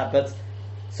things like that, but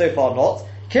so far not.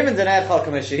 Kimin denechal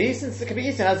kameshahi, since it can be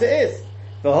eaten as it is.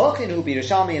 V'hochin hu bi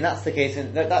Rishalmi, and that's the case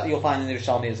that you'll find in the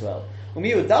Rishalmi as well.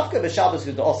 Umiyu dafka b'Shabbos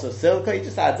with the also silka. He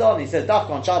just adds on. He says dafka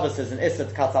on Shabbos is an issa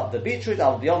to cut up the beetroot.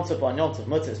 Al b'yontav on yontav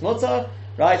mutar is mutar.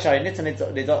 Right, shari nitan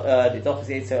lidofis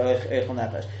yitzeh eichel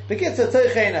nefesh. B'kitzur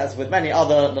teichen, as with many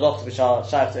other melachos which are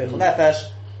shaykh to eichel nefesh,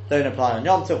 don't apply on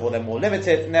Yom Tov, or they're more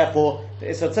limited, and therefore the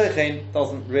Isra Teichen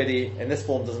doesn't really, in this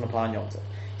form, doesn't apply on Yom Tov.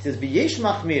 He says, V'yesh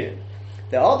machmirin.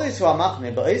 There are those who are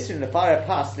machmir, but Isra nefare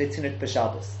pas litinit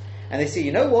b'Shabbos. And they say,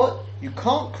 you know what? You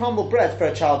can't crumble bread for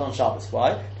a child on Shabbos.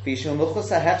 Why?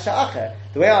 The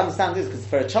way I understand this is because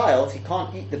for a child, he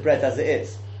can't eat the bread as it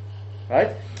is.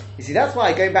 Right? You see, that's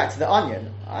why going back to the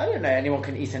onion, I don't know anyone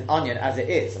can eat an onion as it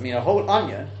is. I mean, a whole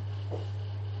onion,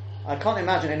 I can't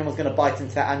imagine anyone's going to bite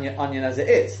into that onion as it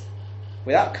is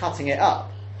without cutting it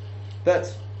up.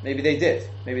 But maybe they did.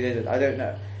 I don't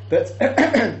know. But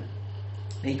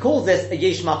he calls this a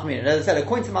yesh machmin. And as I said,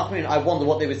 according to machmin, I wonder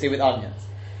what they would say with onions.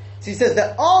 So he says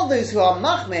there are those who are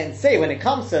machmin and say when it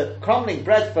comes to crumbling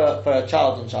bread for a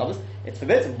child on Shabbos, it's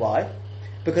forbidden. Why?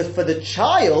 Because for the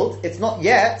child, it's not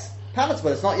yet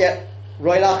palatable. It's not yet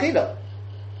roy la'achila,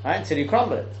 right? Until you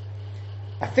crumble it.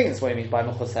 I think that's what he means by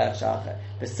mechuseh sha'acher.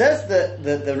 But says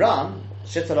the Ram,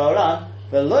 Shittel Oran,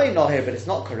 the loy nohir, but it's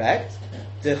not correct.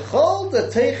 Dechol the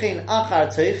teichin achar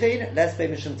teichin, let's be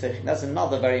mishum teichin. That's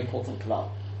another very important klal.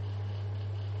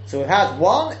 So we've had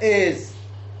one is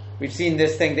we've seen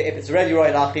this thing that if it's already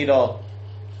roy la'achila,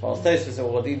 as far as Tosfos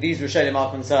or these Rishonim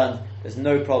are concerned, there's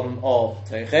no problem of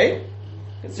teichin.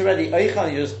 It's already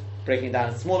eichel, you're just breaking it down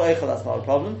into small eichel, that's not a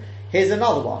problem. Here's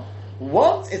another one.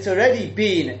 Once it's already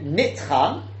been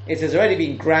nitchan, it has already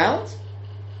been ground,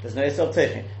 there's no issur of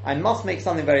teichin. I must make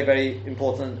something very, very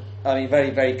important, very,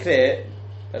 very clear,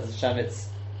 as Hashem, it's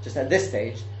just at this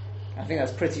stage, I think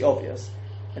that's pretty obvious.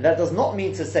 And that does not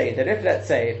mean to say that if, let's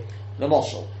say,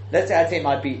 l'moshel, let's say I take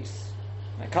my beets,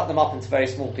 I cut them up into very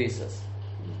small pieces.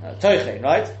 Teichin,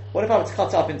 right? What if I were to cut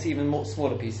it up into even more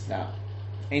smaller pieces now?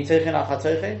 Ain't teichin achar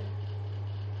teichin?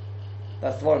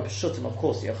 That's the one in Peshutim, of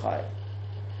course, you're chayav.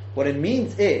 What it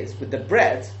means is, with the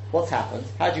bread, what's happened?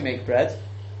 How do you make bread?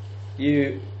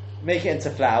 You make it into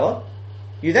flour,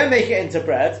 you then make it into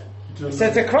bread, so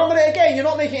to crumble it again, you're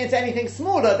not making it into anything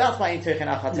smaller, that's why you teichin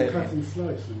achar You're teichin. cutting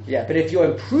slices. Yeah, but if you're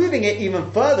improving it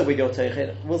even further with your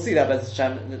teichin, we'll see that, but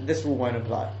this rule won't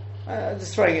apply.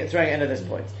 Just throwing it in at this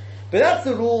point. But that's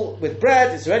the rule with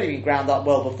bread. It's already been ground up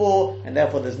well before, and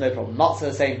therefore there's no problem.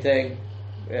 Matzah, same thing.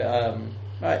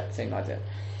 Right, same idea.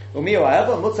 He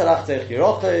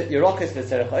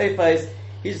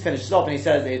just finishes off and he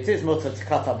says it is mutter to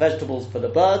cut up vegetables for the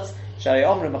birds. It's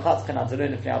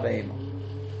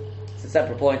a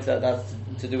separate point that's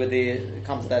to do with it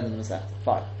comes at the end of the Masech.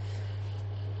 Fine.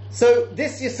 So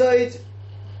this Yesod,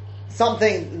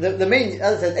 something, the main,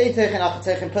 as I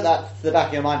said, put that to the back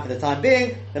of your mind for the time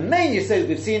being. The main Yesod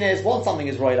we've seen is, once something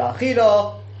is roy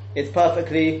la'achila, it's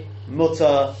perfectly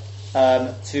mutter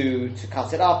to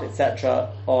cut it up, etc.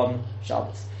 on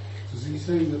Shabbos. So is he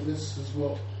saying that this is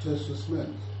what Tosfos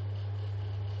meant?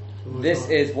 This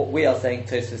is what we are saying.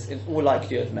 Tosfos in all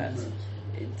likelihood meant.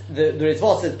 The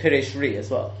Ritva says Piresh Ri as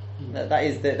well. That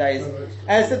is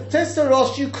as the Tosfos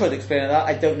Rosh. You could explain that.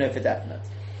 I don't know for definite.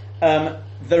 The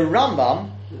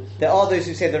Rambam. There are those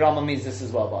who say the Rambam means this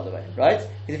as well. By the way, right?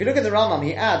 Because if you look at the Rambam,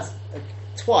 he adds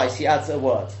twice. He adds a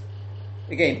word.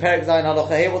 Again, Perek Zayin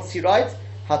Halacha here. What's he write?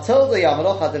 Next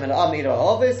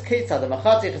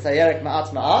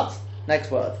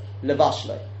word,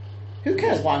 levashle. Who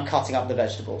cares why I'm cutting up the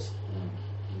vegetables?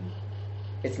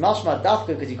 It's mashma dafka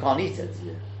because you can't eat it.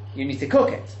 You need to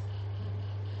cook it.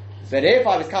 But if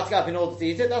I was cutting up in order to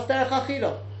eat it, that's derech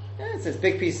achila. It's this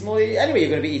big piece, small. Anyway, you're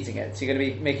going to be eating it, so you're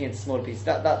going to be making it into smaller pieces.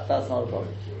 That's not a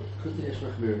problem. Could the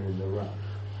Yeshmach Mirror in the Ram,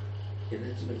 it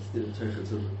makes the Torah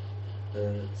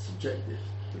subjective.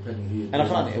 Depending who And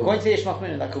according to Yesh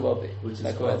Machmin, that could well be. Which is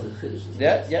that quite a could chiddush, isn't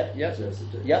Yeah, it? yeah, yeah.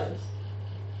 Yeah.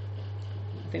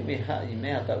 I think you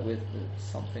may have that with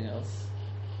something else.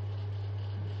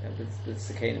 Yeah, with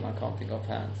Sekanim, I can't think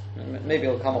offhand. Maybe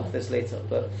I'll come off this later.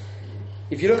 But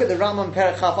if you look at the Rambam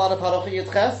Perek Chaf Ada Paroch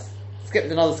Yudches, skip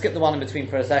the one in between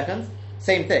for a second.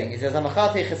 Same thing. He says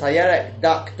Amachati Chis Hayerek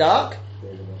Dak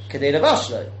Kedei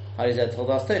Levashle. Harizet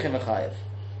Chodas Teichim Mechayev.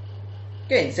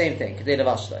 Again, same thing. Kedei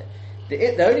Levashle.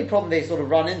 The only problem they sort of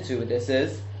run into with this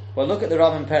is, well, look at the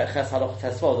Rambam Perek Ches Halach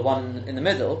Tesvo, the one in the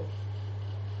middle.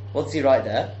 What's he right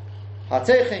there?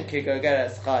 Hatechin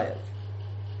Kigogeres Chayev.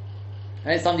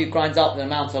 And it's somebody who grinds up the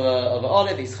amount of an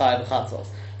olive, he's Chayev Chatzos.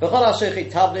 V'chol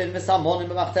HaShechi Tavlin Misamonim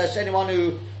B'Machtesh. Anyone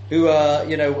who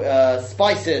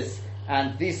spices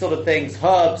and these sort of things,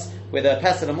 herbs with a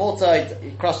pestle and mortar,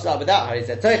 he crushes up with that. He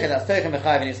said Teichen, that's Teichen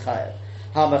Mechayev and he's Chayev.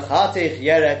 HaMechatich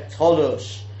Yerek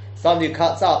Tolush. Somebody who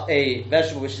cuts up a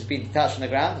vegetable which has been detached from the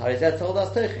ground,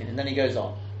 and then he goes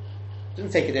on.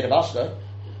 Didn't take it in a bashla.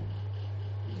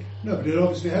 No, but it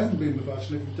obviously hasn't been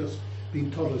Mavashla if it's just been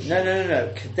Tolish. No.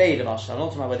 Kedei Levashla. I'm not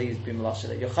talking about whether he's been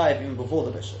Mavashla. You're chayav even before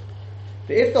the bishul.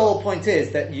 But if the whole point is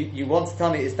that you want to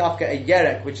tell me it's dafka a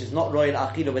yerek which is not royal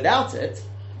achila without it,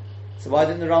 so why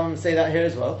didn't the Rambam say that here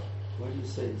as well? Why do you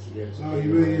say it's a yerek? Oh,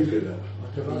 you really do that.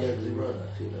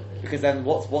 Because then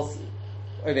what's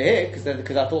over here? Because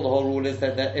I thought the whole rule is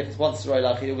that if it's once royal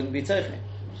achila, it wouldn't be teichni.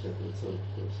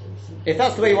 If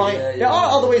that's the way you want it, there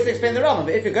are other ways to explain the Rambam.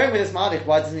 But if you're going with this Ma'arich,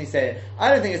 why doesn't he say it? I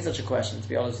don't think it's such a question, to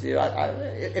be honest with you.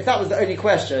 If that was the only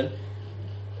question,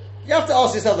 you have to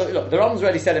ask yourself. Look, the Rambam's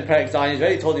already said in Perek Zayin. He's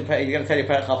already told you. He's going to tell you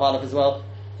Perek Chaf Aleph as well.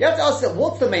 You have to ask yourself,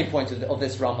 what's the main point of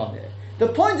this Rambam here? The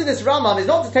point of this Rambam is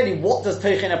not to tell you what does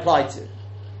Teichen apply to.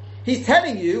 He's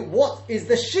telling you what is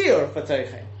the shear for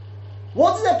Teichen.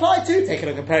 What does it apply to? Take a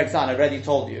look at Perek Zayin. I've already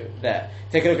told you there.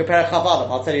 Take a look at Perek Chaf Aleph.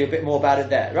 I'll tell you a bit more about it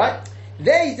there. Right?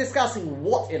 There he's discussing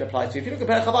what it applies to. If you look at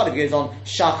Perek Chaf Aleph, he goes on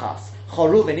Shachas,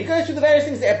 Choruvin. He goes through the various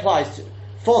things it applies to.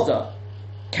 Fodder,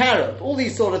 carob, all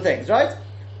these sort of things, right?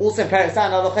 Also in Perek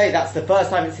Zayin Alochei, that's the first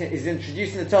time he's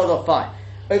introducing the Torah, fine.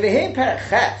 Over here in Perek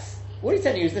Ches, what he's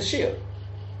telling you is the Shir.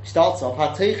 He starts off,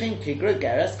 HaTeichim Kigro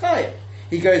Geres Chayev.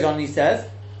 He goes on and he says,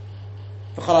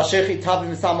 V'chol HaShechi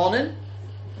Tavim Samonin.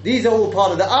 These are all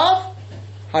part of the Av.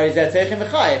 Harizeh Teichem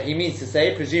V'chayev. He means to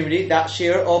say, presumably, that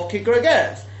Shir of Kigro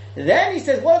Geres. Then he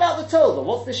says, what about the Torah?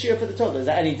 What's the Shir for the Torah? Is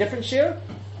that any different Shir?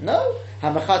 No.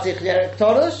 HaMechatich Yerek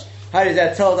Torush.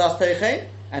 Harizeh Torah Teichem.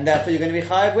 And therefore you're going to be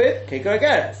chayiv with Kikor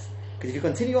Geres. Because if you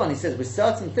continue on, he says, with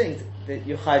certain things that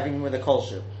you're chayiving with a kol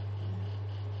shir.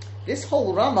 This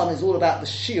whole Rambam is all about the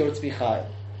shir to be chayiv.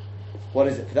 What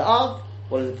is it for the Av?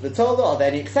 What is it for the Torah? Are there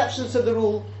any exceptions to the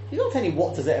rule? You don't tell me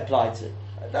what does it apply to.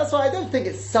 That's why I don't think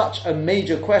it's such a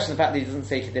major question, the fact that he doesn't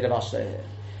say Kedei Levashlo here.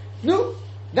 No,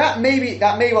 that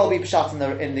may well be pshat in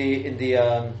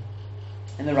the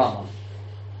Rambam.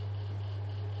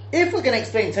 If we're going to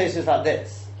explain Tosfos like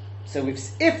this, so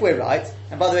if we're right,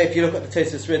 and by the way, if you look at the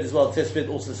Tosfos Rid as well, Tosfos Rid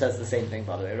also says the same thing,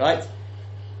 by the way, right?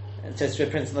 And Tosfos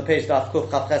Rid prints on the page,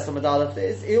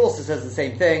 he also says the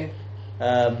same thing.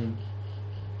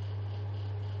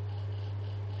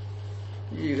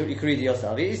 You can read it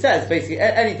yourself. He says basically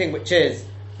anything which is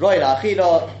royal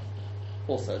achila,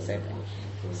 also the same thing.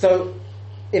 So,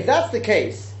 if that's the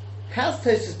case, has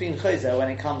Tosfos been Chayzer when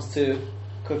it comes to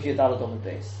Kufiyat Aladom and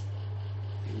Beis?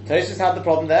 Tosfos had the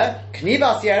problem there.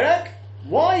 Knivas Yerek.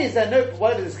 Why is there no?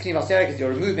 Whatever this Knivas Yerek is,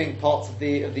 you're removing parts of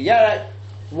the Yerek.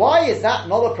 Why is that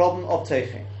not a problem of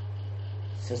Toichin?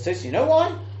 So Tosfos, you know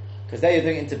why? Because there you're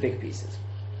doing it into big pieces,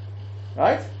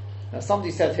 right? Now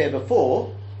somebody said here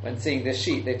before, when seeing this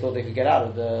sheet, they thought they could get out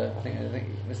of the. I think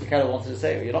Mr. Keller wanted to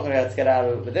say, you're not going to be able to get out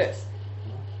of it with this.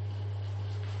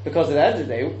 Because at the end of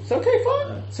the day, it's okay,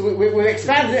 fine. So we've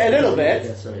expanded it a little bit.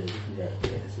 Yeah, sorry.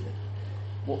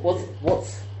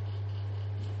 What's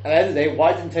at the end of the day,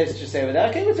 why didn't Tosfos just say over there,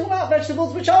 okay, we're talking about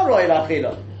vegetables which are royal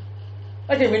achila.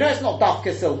 Okay, we know it's not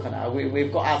dafka silka now,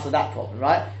 we've got out of that problem,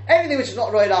 right? Anything which is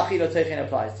not royal achila, Toichin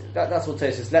applies to. That's what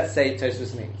Tosfos, let's say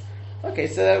Tosfos means. Okay,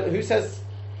 so who says,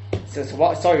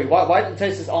 why didn't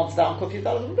Tosfos answer that on Kufiyat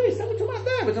Daled and Beis? We're talking about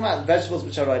there, we're talking about vegetables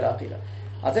which are royal achila.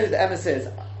 I'll tell you the emes is,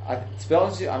 to be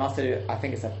honest with you, I must tell you, I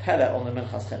think it's a pellet on the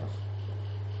Minchas Chinuch.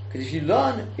 Because if you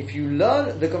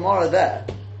learn the Gemara there,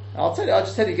 I'll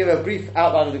just tell you, give a brief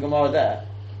outline of the Gemara there.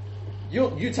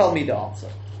 You tell me the answer,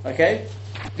 okay?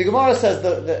 The Gemara says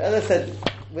as I said,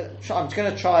 I'm just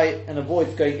going to try and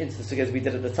avoid going into the sugyas we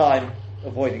did at the time,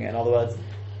 avoiding it. In other words,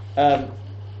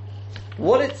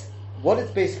 what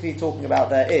it's basically talking about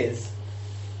there is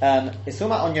it's talking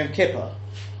about on Yom Kippur.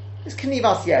 It's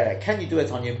Knivas Yerek. Can you do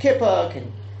it on Yom Kippur?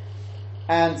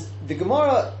 And the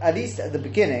Gemara, at least at the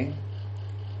beginning,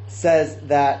 says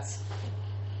that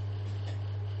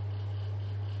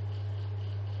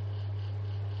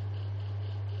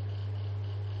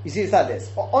you see it's like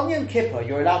this. On Yom Kippur,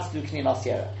 you're allowed to do Knivas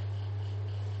Yerek.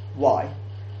 Why?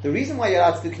 The reason why you're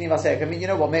allowed to do Knivas Yerek, I mean, you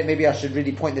know what, maybe I should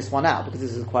really point this one out, because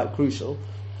this is quite crucial.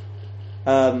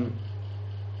 No,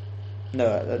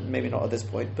 maybe not at this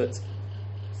point, but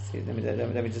see, let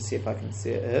me just see if I can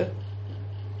see it here.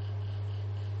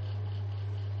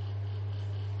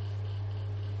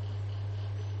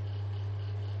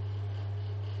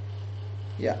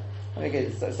 Yeah. Okay,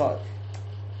 so it's like,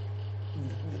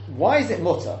 why is it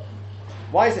mutter?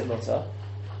 Why is it mutter?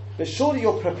 But surely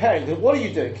you're preparing, what are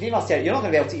you doing? Knivas Yerek, you're not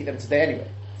going to be able to eat them today anyway.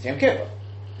 It's Yom Kippur.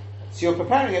 So you're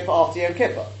preparing it for after Yom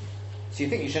Kippur. So you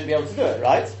think you shouldn't be able to do it,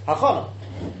 right? Hachana.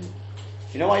 Do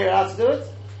you know why you're allowed to do it?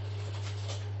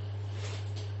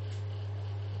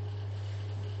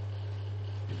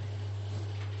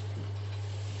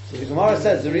 So the Gemara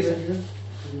says the reason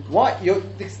why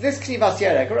this Knivas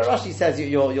Yerek, Rashi says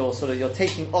you're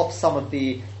taking off some of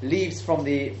the leaves from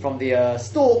the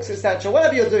stalks, etc.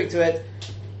 Whatever you're doing to it,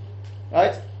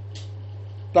 right?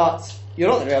 But you're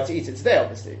not going to be able to eat it today,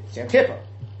 obviously. It's Yom Kippur.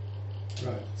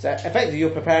 Right. So effectively,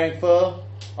 you're preparing for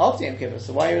after Yom Kippur.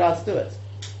 So why are you allowed to do it?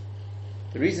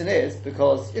 The reason is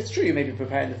because it's true you may be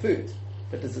preparing the food,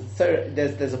 but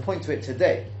there's a point to it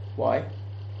today. Why?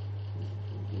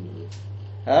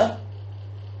 Huh?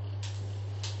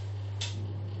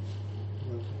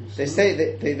 They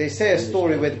say a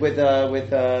story with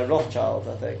Rothschild.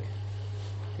 I think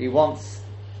he wants.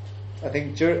 I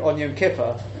think on Yom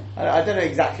Kippur. I don't know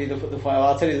exactly the final.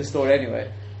 I'll tell you the story anyway.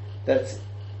 That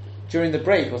during the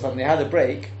break or something, they had a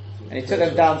break, and he took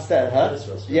them downstairs. Huh?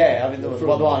 Yeah, I mean the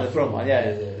one, the front one.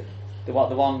 Yeah. The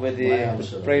one with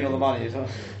the brain all the money.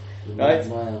 Right?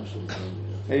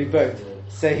 Maybe both.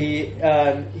 So he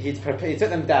took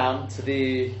them down to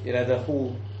the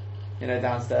hall,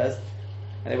 downstairs,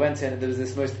 and they went in, and there was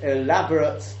this most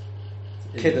elaborate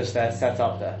kiddush there set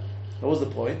up there. What was the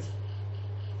point?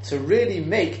 To really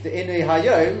make the Inui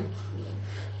Hayom.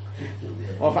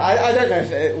 Well, I don't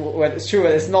know whether it's true or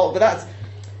it's not, but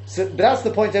that's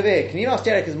the point of it. Knivas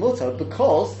Yerek is mutar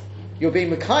because you're being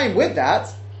Mekayim with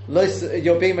that.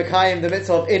 You're being Mekayim the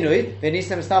mitzvah of Inui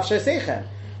v'nisem snafshe seichem.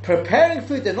 Preparing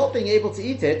food and not being able to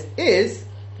eat it is,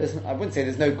 I wouldn't say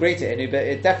there's no greater Inui, but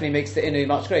it definitely makes the Inui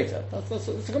much greater. That's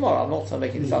the Gemara. I'm not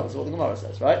making this up. That's what the Gemara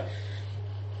says, right?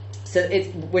 So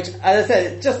which, as I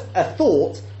said, it's just a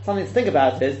thought, something to think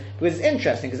about is, because it's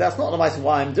interesting, because that's not the reason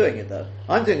why I'm doing it though.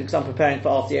 I'm doing it because I'm preparing for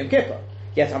after Yom Kippur.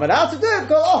 Yes, I'm allowed to do it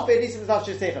because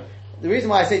the reason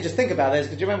why I say just think about it is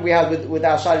because you remember we have with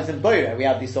our Shalos and Boira, we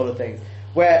have these sort of things,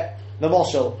 where the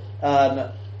Moshel,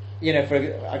 I'll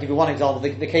give you one example,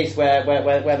 the case where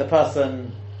the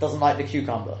person doesn't like the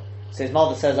cucumber. So his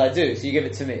mother says, I do, so you give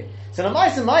it to me. So my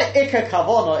Ikka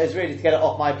Kavana is really to get it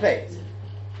off my plate.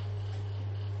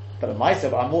 But at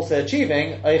Maisa, I'm also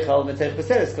achieving Eichel Mitech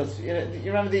Basilis, because you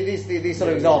remember these sort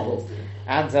of examples.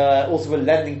 And also with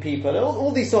lending people,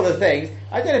 all these sort of things.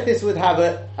 I don't know if this would have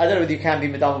I don't know whether you can be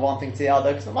Madame one thing to the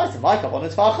other, because at Maisa, my Kavana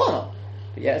is Fa'achana.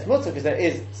 But yeah, it's mutter because there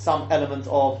is some element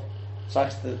of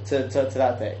shach to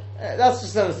that day. That's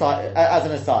just as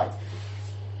an aside.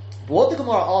 But what the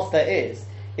Gemara asks there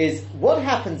is what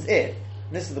happens if,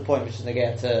 and this is the point which is going to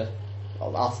get to,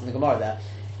 I'll ask in the Gemara there,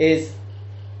 is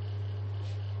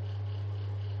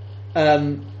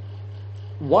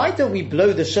why don't we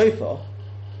blow the shofar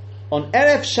on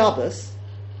Erev Shabbos,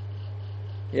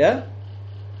 yeah?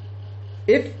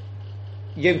 If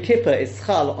Yom Kippur is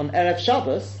Chal on Erev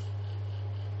Shabbos,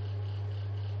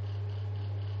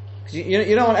 because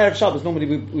you know on Erev Shabbos normally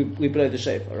we blow the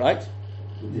shofar, right?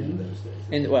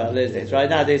 Those days, right?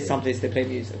 Nowadays some places they play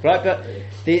music, right? But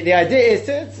the idea is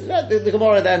the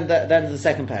Gemara then the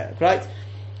second parak, right?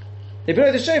 They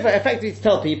blow the shofar effectively to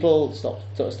tell people stop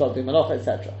doing malacha,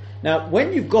 etc. Now,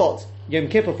 when you've got Yom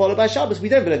Kippur followed by Shabbos, we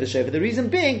don't blow the shofar. The reason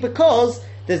being because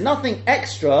there's nothing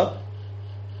extra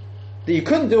that you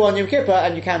couldn't do on Yom Kippur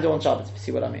and you can do on Shabbos. If you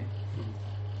see what I mean?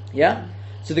 Yeah.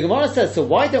 So the Gemara says, so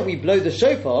why don't we blow the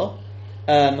shofar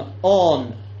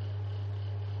on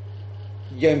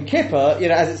Yom Kippur,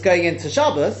 as it's going into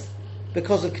Shabbos,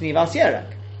 because of Knivas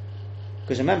Yerek.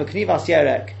 Because remember, Knivas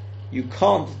Yerek you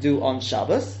can't do on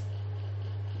Shabbos,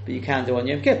 but you can do on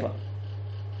Yom Kippur.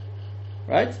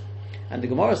 Right? And the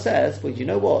Gemara says, well, you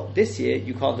know what? This year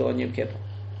you can't do on Yom Kippur.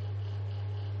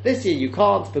 This year you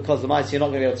can't because the mice you're not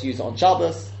going to be able to use it on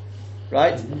Shabbos.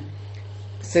 Right? Mm-hmm.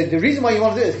 So the reason why you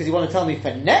want to do it is because you want to tell me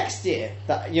for next year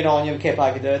that, on Yom Kippur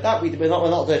I can do it. That we're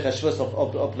not doing a shvus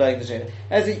of blowing the shofar.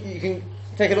 As you can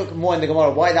take a look more in the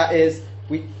Gemara why that is.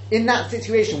 In that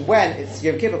situation when it's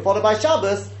Yom Kippur followed by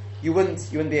Shabbos, you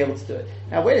wouldn't be able to do it.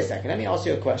 Now wait a second, let me ask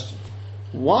you a question.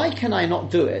 Why can I not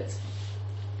do it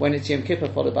when it's Yom Kippur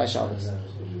followed by Shabbos?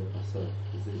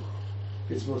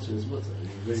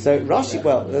 So Rashi,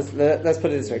 let's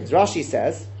put it this way, because Rashi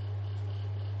says,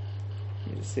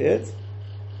 let me just see it.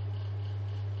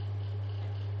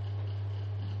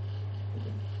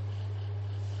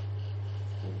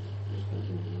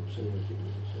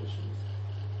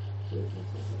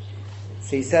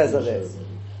 So he says like this.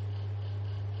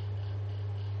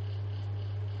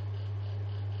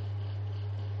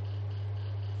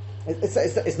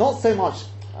 It's not so much,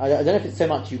 I don't know if it's so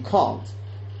much you can't.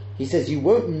 He says you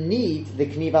won't need the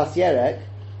Knivas Yerek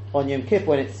on Yom Kippur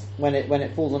when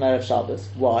it falls on Erev Shabbos.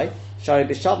 Why? Shari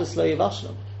b'Shabbos lo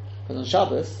yivashlam. Because on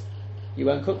Shabbos you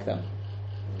won't cook them.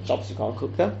 Shabbos you can't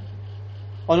cook them.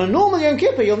 On a normal Yom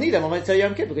Kippur you'll need them on Mitzvah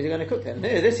Yom Kippur because you're going to cook them.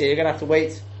 This year you're going to have to wait.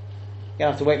 You're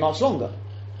going to have to wait much longer.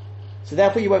 So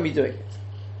therefore you won't be doing it.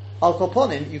 Al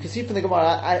Koponim, you can see from the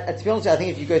Gemara, to be honest with you, I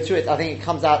think if you go through it, I think it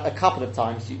comes out a couple of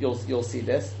times, you'll see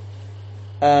this.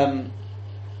 That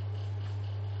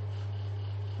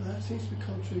seems to be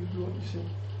contrary to what you said,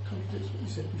 contradicts what you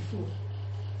said before.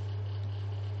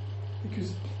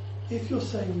 Because if you're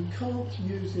saying you can't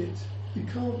use it, you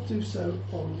can't do so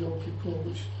on Yom Kippur,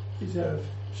 which is Erev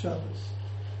Shabbos,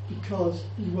 because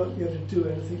you won't be able to do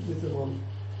anything with them on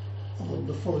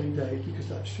the following day because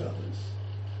that's Shabbos.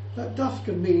 That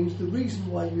dafka means the reason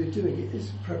why you're doing it is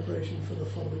preparation for the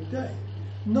following day,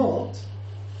 not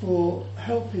for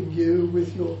helping you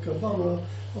with your kavanah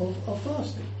of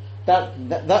fasting. That's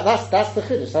the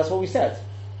chiddush. That's what we said.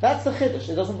 That's the chiddush.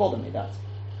 It doesn't bother me that.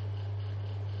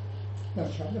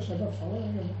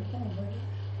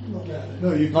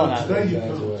 No, you can't. Today you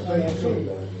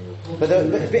can't. But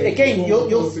again,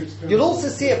 you'll also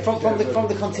see it from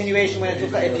the continuation when it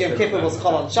was like if Yom Kippur was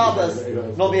Chol on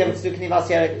Shabbos, not be able to do Knivas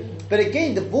Yerek. But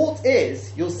again, the vort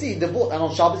is you'll see the vort, and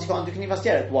on Shabbos you can't do Knivas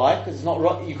Yerek. Why? Because it's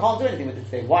not you can't do anything with it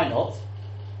today. Why not?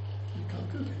 You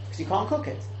can't cook it. Because you can't cook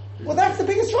it. Well, that's the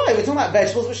biggest try. We're talking about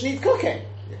vegetables which need cooking.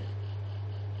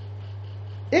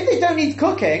 If they don't need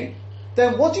cooking,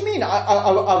 then what do you mean?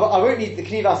 I won't need the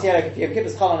Knivas Yerek if Yom Kippur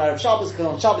is Chol on Erev Shabbos because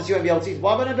on Shabbos you won't be able to eat it.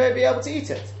 Why won't I be able to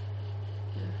eat it?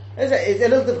 It's a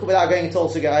little difficult without going into all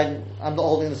sugya. I'm not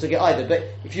holding the sugya either. But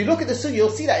if you look at the sugya, you'll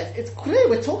see that it's clear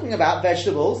we're talking about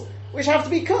vegetables which have to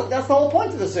be cooked. That's the whole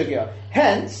point of the sugya.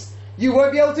 Hence, you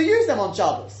won't be able to use them on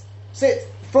Shabbos. So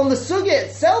from the sugya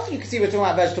itself, you can see we're talking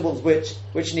about vegetables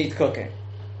which need cooking.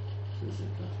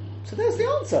 So there's the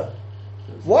answer.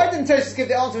 Why didn't Tosfos give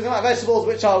the answer? We're talking about vegetables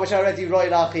which are already roy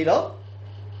la'achila.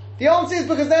 The answer is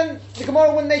because then the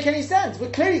Gemara wouldn't make any sense. We're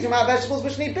clearly talking about vegetables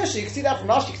which need bishul. You can see that from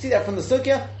Rashi, you can see that from the Sugya.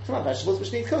 We're talking about vegetables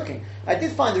which need cooking. I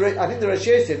did find I think the Rosh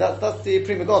Yosef, that's the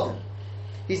Prima Godin.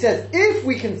 He says, if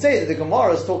we can say that the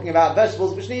Gemara is talking about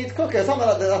vegetables which need cooking, something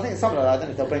like that, I think it's something like that, I don't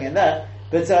know if they'll bring it in there,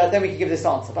 but then we can give this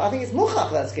answer. But I think it's Muchach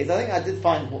that's the case. I think I did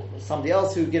find somebody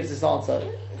else who gives this answer.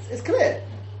 It's clear.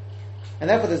 And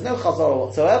therefore there's no chazorah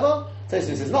whatsoever.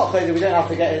 Tosfos is not clear, we don't have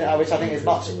to get in, which I think is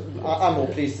much, I'm more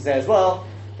pleased to say as well.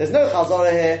 There's no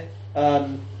chazorah here.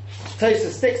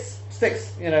 Tosfos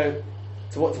sticks,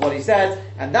 to what he said,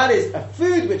 and that is a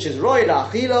food which is roy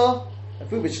la'achila, a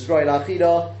food which is roy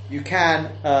la'achila, you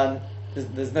can,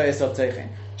 there's no isur teichin.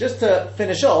 Just to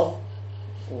finish off,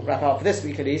 or wrap up for this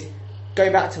week at least,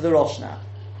 going back to the Rosh now.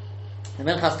 The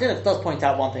Minchas Chinuch does point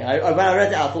out one thing. When I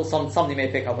read it out, I thought somebody may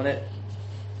pick up on it.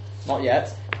 Not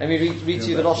yet. Let me read to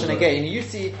you the Rosh again. You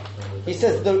see, he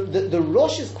says the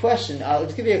Rosh's question, I'll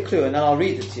just give you a clue and then I'll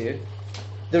read it to you.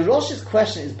 The Rosh's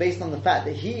question is based on the fact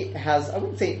that he has, I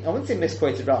wouldn't say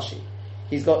misquoted Rashi.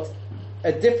 He's got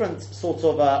a different sort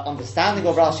of understanding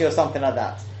of Rashi or something like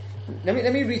that.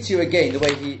 Let me read to you again the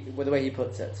way he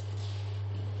puts it.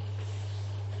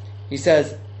 He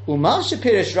says, Umar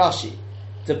Shapirish Rashi,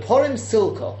 the Porim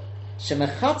Silko,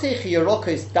 Shemechatech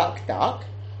Yerokos Dak Dak,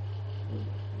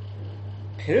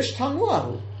 Pirish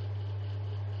Tamuahu.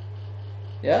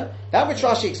 Yeah? That which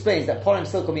Rashi explains, that Porim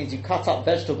Silko means you cut up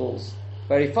vegetables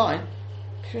very fine,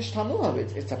 Pirish Tamuahu,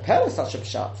 it's a pair of such a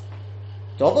pshat.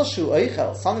 Dovel Shu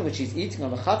Eichel, something which he's eating or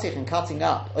Mechatech and cutting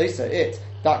up, Oisa, it,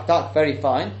 Dak Dak, very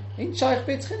fine, in Shaykh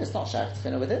B'Tchin, it's not Shaykh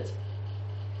B'Tchin with it.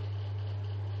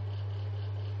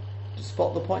 Do you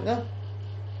spot the point there?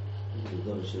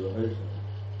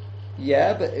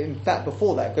 Yeah, but in fact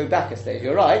before that, go back a stage,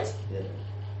 you're right.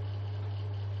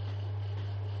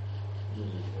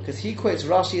 Because he quotes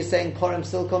Rashi as saying Porim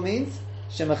Silko means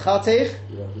Shemachatech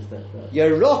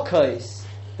Yerokos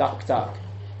Dak Dak.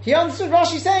 He understood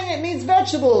Rashi saying it means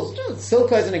vegetables.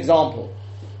 Silko is an example.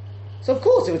 So of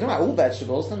course, if we're talking about all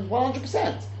vegetables, then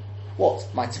 100%. What?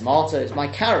 My tomatoes, my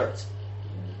carrot.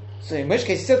 So in which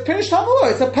case he says Pirish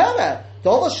Tamur, it's a pele.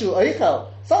 Dovashu Eichel.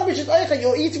 Something which is Eichel,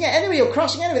 you're eating it anyway, you're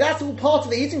crushing it anyway, that's all part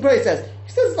of the eating process.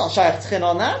 He says it's not Shaykh Tchin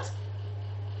on that.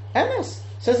 Emes.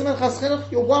 Says the Minchas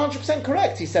Chinuch, you're 100%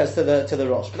 correct, he says to the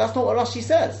Rosh. But that's not what Rashi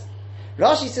says.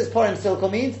 Rashi says Porim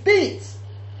Silko means beets.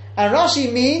 And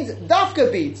Rashi means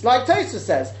dafka beets, like Tosfos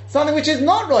says. Something which is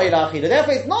not Roy La'achila.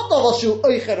 Therefore it's not Dovashu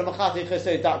Eichel Mechatech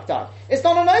Cheso Dak Dak. It's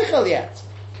not an Eichel yet.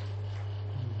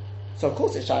 So of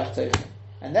course it's Shaykh Tchin.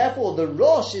 And therefore the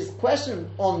Rosh's question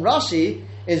on Rashi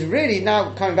is really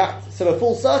now coming back to the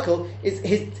full circle. Is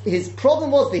his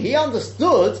problem was that he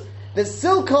understood that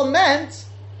silko meant,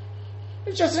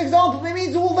 it's just an example, it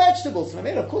means all vegetables. And I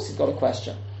mean, of course he's got a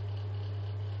question.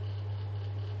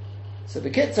 So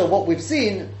B'kitzur, what we've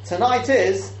seen tonight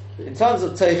is, in terms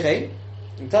of Teichein,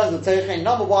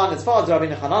 number one, as far as Rabbi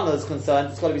Hananel is concerned,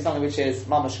 it's got to be something which is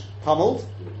mamash pummeled.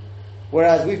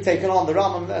 Whereas we've taken on the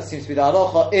Rambam, that seems to be the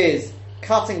halacha, is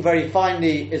cutting very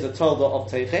finely is a tolda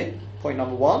of Teichein. Point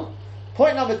number one.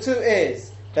 Point number two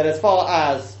is that as far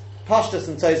as Pashtus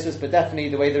and Tosfos, but definitely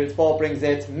the way the Ritzvah brings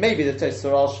it, maybe the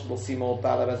Tosfos Rosh, we'll see more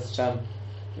about Hashem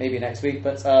maybe next week,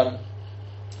 but the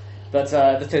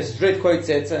Tosfos Rid quotes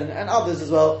it, and others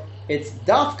as well. It's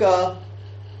Dafka,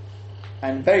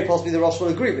 and very possibly the Rosh will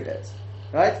agree with it,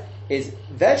 right? Is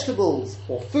vegetables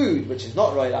or food which is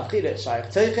not Roy La'achila, Shaykh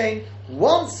Teichein.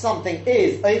 Once something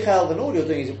is Eichel, then all you're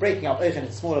doing is you're breaking up Eichel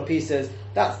into smaller pieces.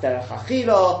 That's Derech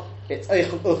Achila. It's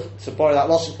Eichel, to borrow that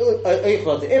Lashon,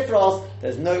 Eichel to Ifras.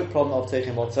 There's no problem of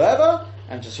Teichein whatsoever.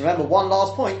 And just remember one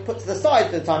last point, put to the side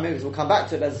for the time being, because we'll come back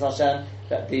to it, Bezos Hashem,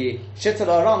 that the Shittel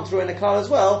Aram threw in the cloud as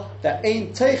well, that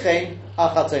Ein Teichein,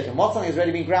 Achad Teichein. Once something has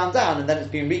already been ground down and then it's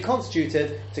been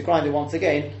reconstituted to grind it once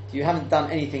again, you haven't done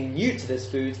anything new to this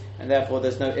food, and therefore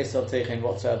there's no Isser Teichein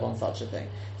whatsoever on such a thing.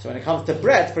 So when it comes to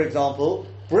bread, for example,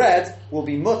 bread will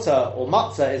be mutter, or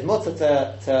matzah is mutter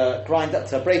to grind up,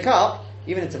 to break up,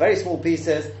 even into very small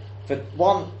pieces, for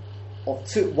one or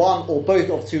both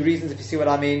of two reasons, if you see what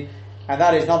I mean. And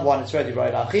that is, number one, it's ready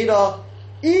right Achila.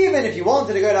 Even if you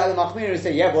wanted to go down the Machmir and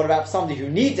say, yeah, but what about somebody who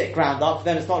needs it ground up?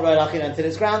 Then it's not right Achila until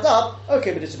it's ground up.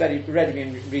 Okay, but it's already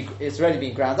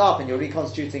been ground up, and you're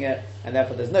reconstituting it, and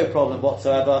therefore there's no problem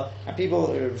whatsoever. And people,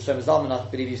 Shlomo Zalman, I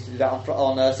believe, used to do that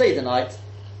on Seder night.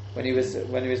 When he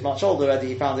was much older already,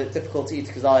 he found it difficult to eat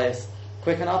kazayas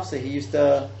quick enough, so he used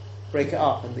to break it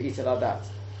up and eat it like that.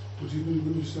 Would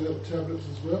you set up tablets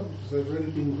as well? Because they've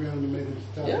already been ground and made into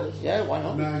tablets. Yeah, why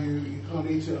not? Now you can't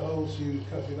eat it whole, so you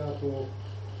cut it up or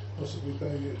possibly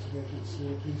bake it to make it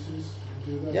small pieces.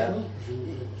 You do that as well?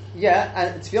 Yeah,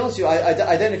 and to be honest with you, I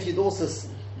don't know if you'd also...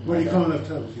 Well, you can't have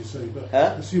tablets, you say, but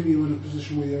assuming you're in a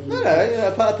position where you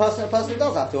have... a person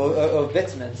does have to, or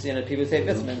vitamins, people take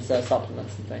vitamins,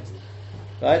 supplements and things.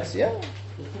 Right, yeah.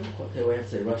 Okay, we have to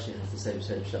say Russia has the same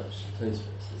Tosfos as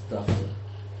Dafka.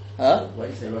 Why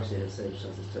do you say Russia has the same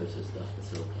Shas as Tosfos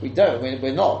Dafka? We don't,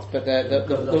 we're not, but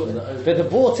the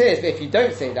thought is, if you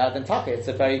don't say that, then Taka, it's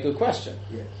a very good question.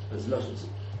 Yeah, there's lots.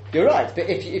 You're right, but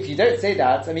if you don't say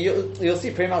that, I mean, you'll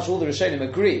see pretty much all the Rishonim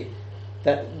agree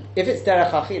that if it's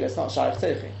Derech Achila, it's not Shaykh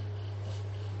Teichein.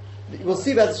 We'll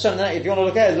see about the Shem if you want to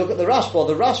look at it. Look at the Rashba.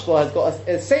 The Rashba has got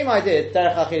the same idea,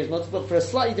 Derech Achir Mutter, but for a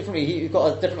slightly different reason. He's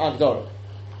got a different Agdorah.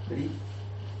 But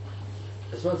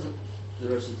as far as the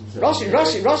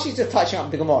Rashi's just touching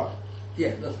up the Gemara.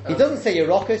 Yeah, he doesn't say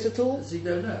Yerokos at all. So you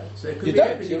don't know. So it could You be don't.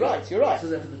 everything. You're right. So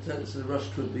therefore, the Rosh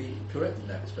could be correct in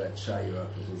that respect. Shai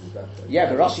Yerokos was that. Yeah,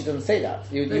 but Rashi doesn't say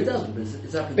that. No, it doesn't. But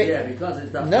it's up in but the air because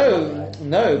it's up.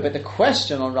 No. But the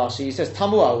question on Rashi, he says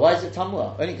Tamua. Why is it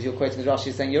Tamua? Only because you're quoting the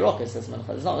Rashi saying Yerokos. Says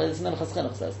Menachas. It's not. It's Menachas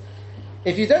Chinuch says.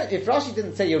 If Rashi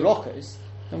didn't say Yerokos,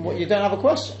 then you don't have a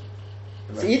question.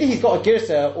 Right. So either he's got a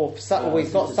girsa or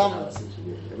he's got some.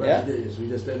 Yeah. We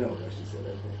just don't know what Rashi said.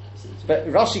 But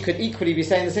Rashi could equally be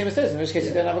saying the same as this, in which case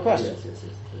you don't have a question. Yes.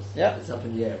 Yeah. It's up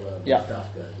in the air. Yeah.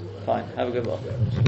 Fine. Have a good one.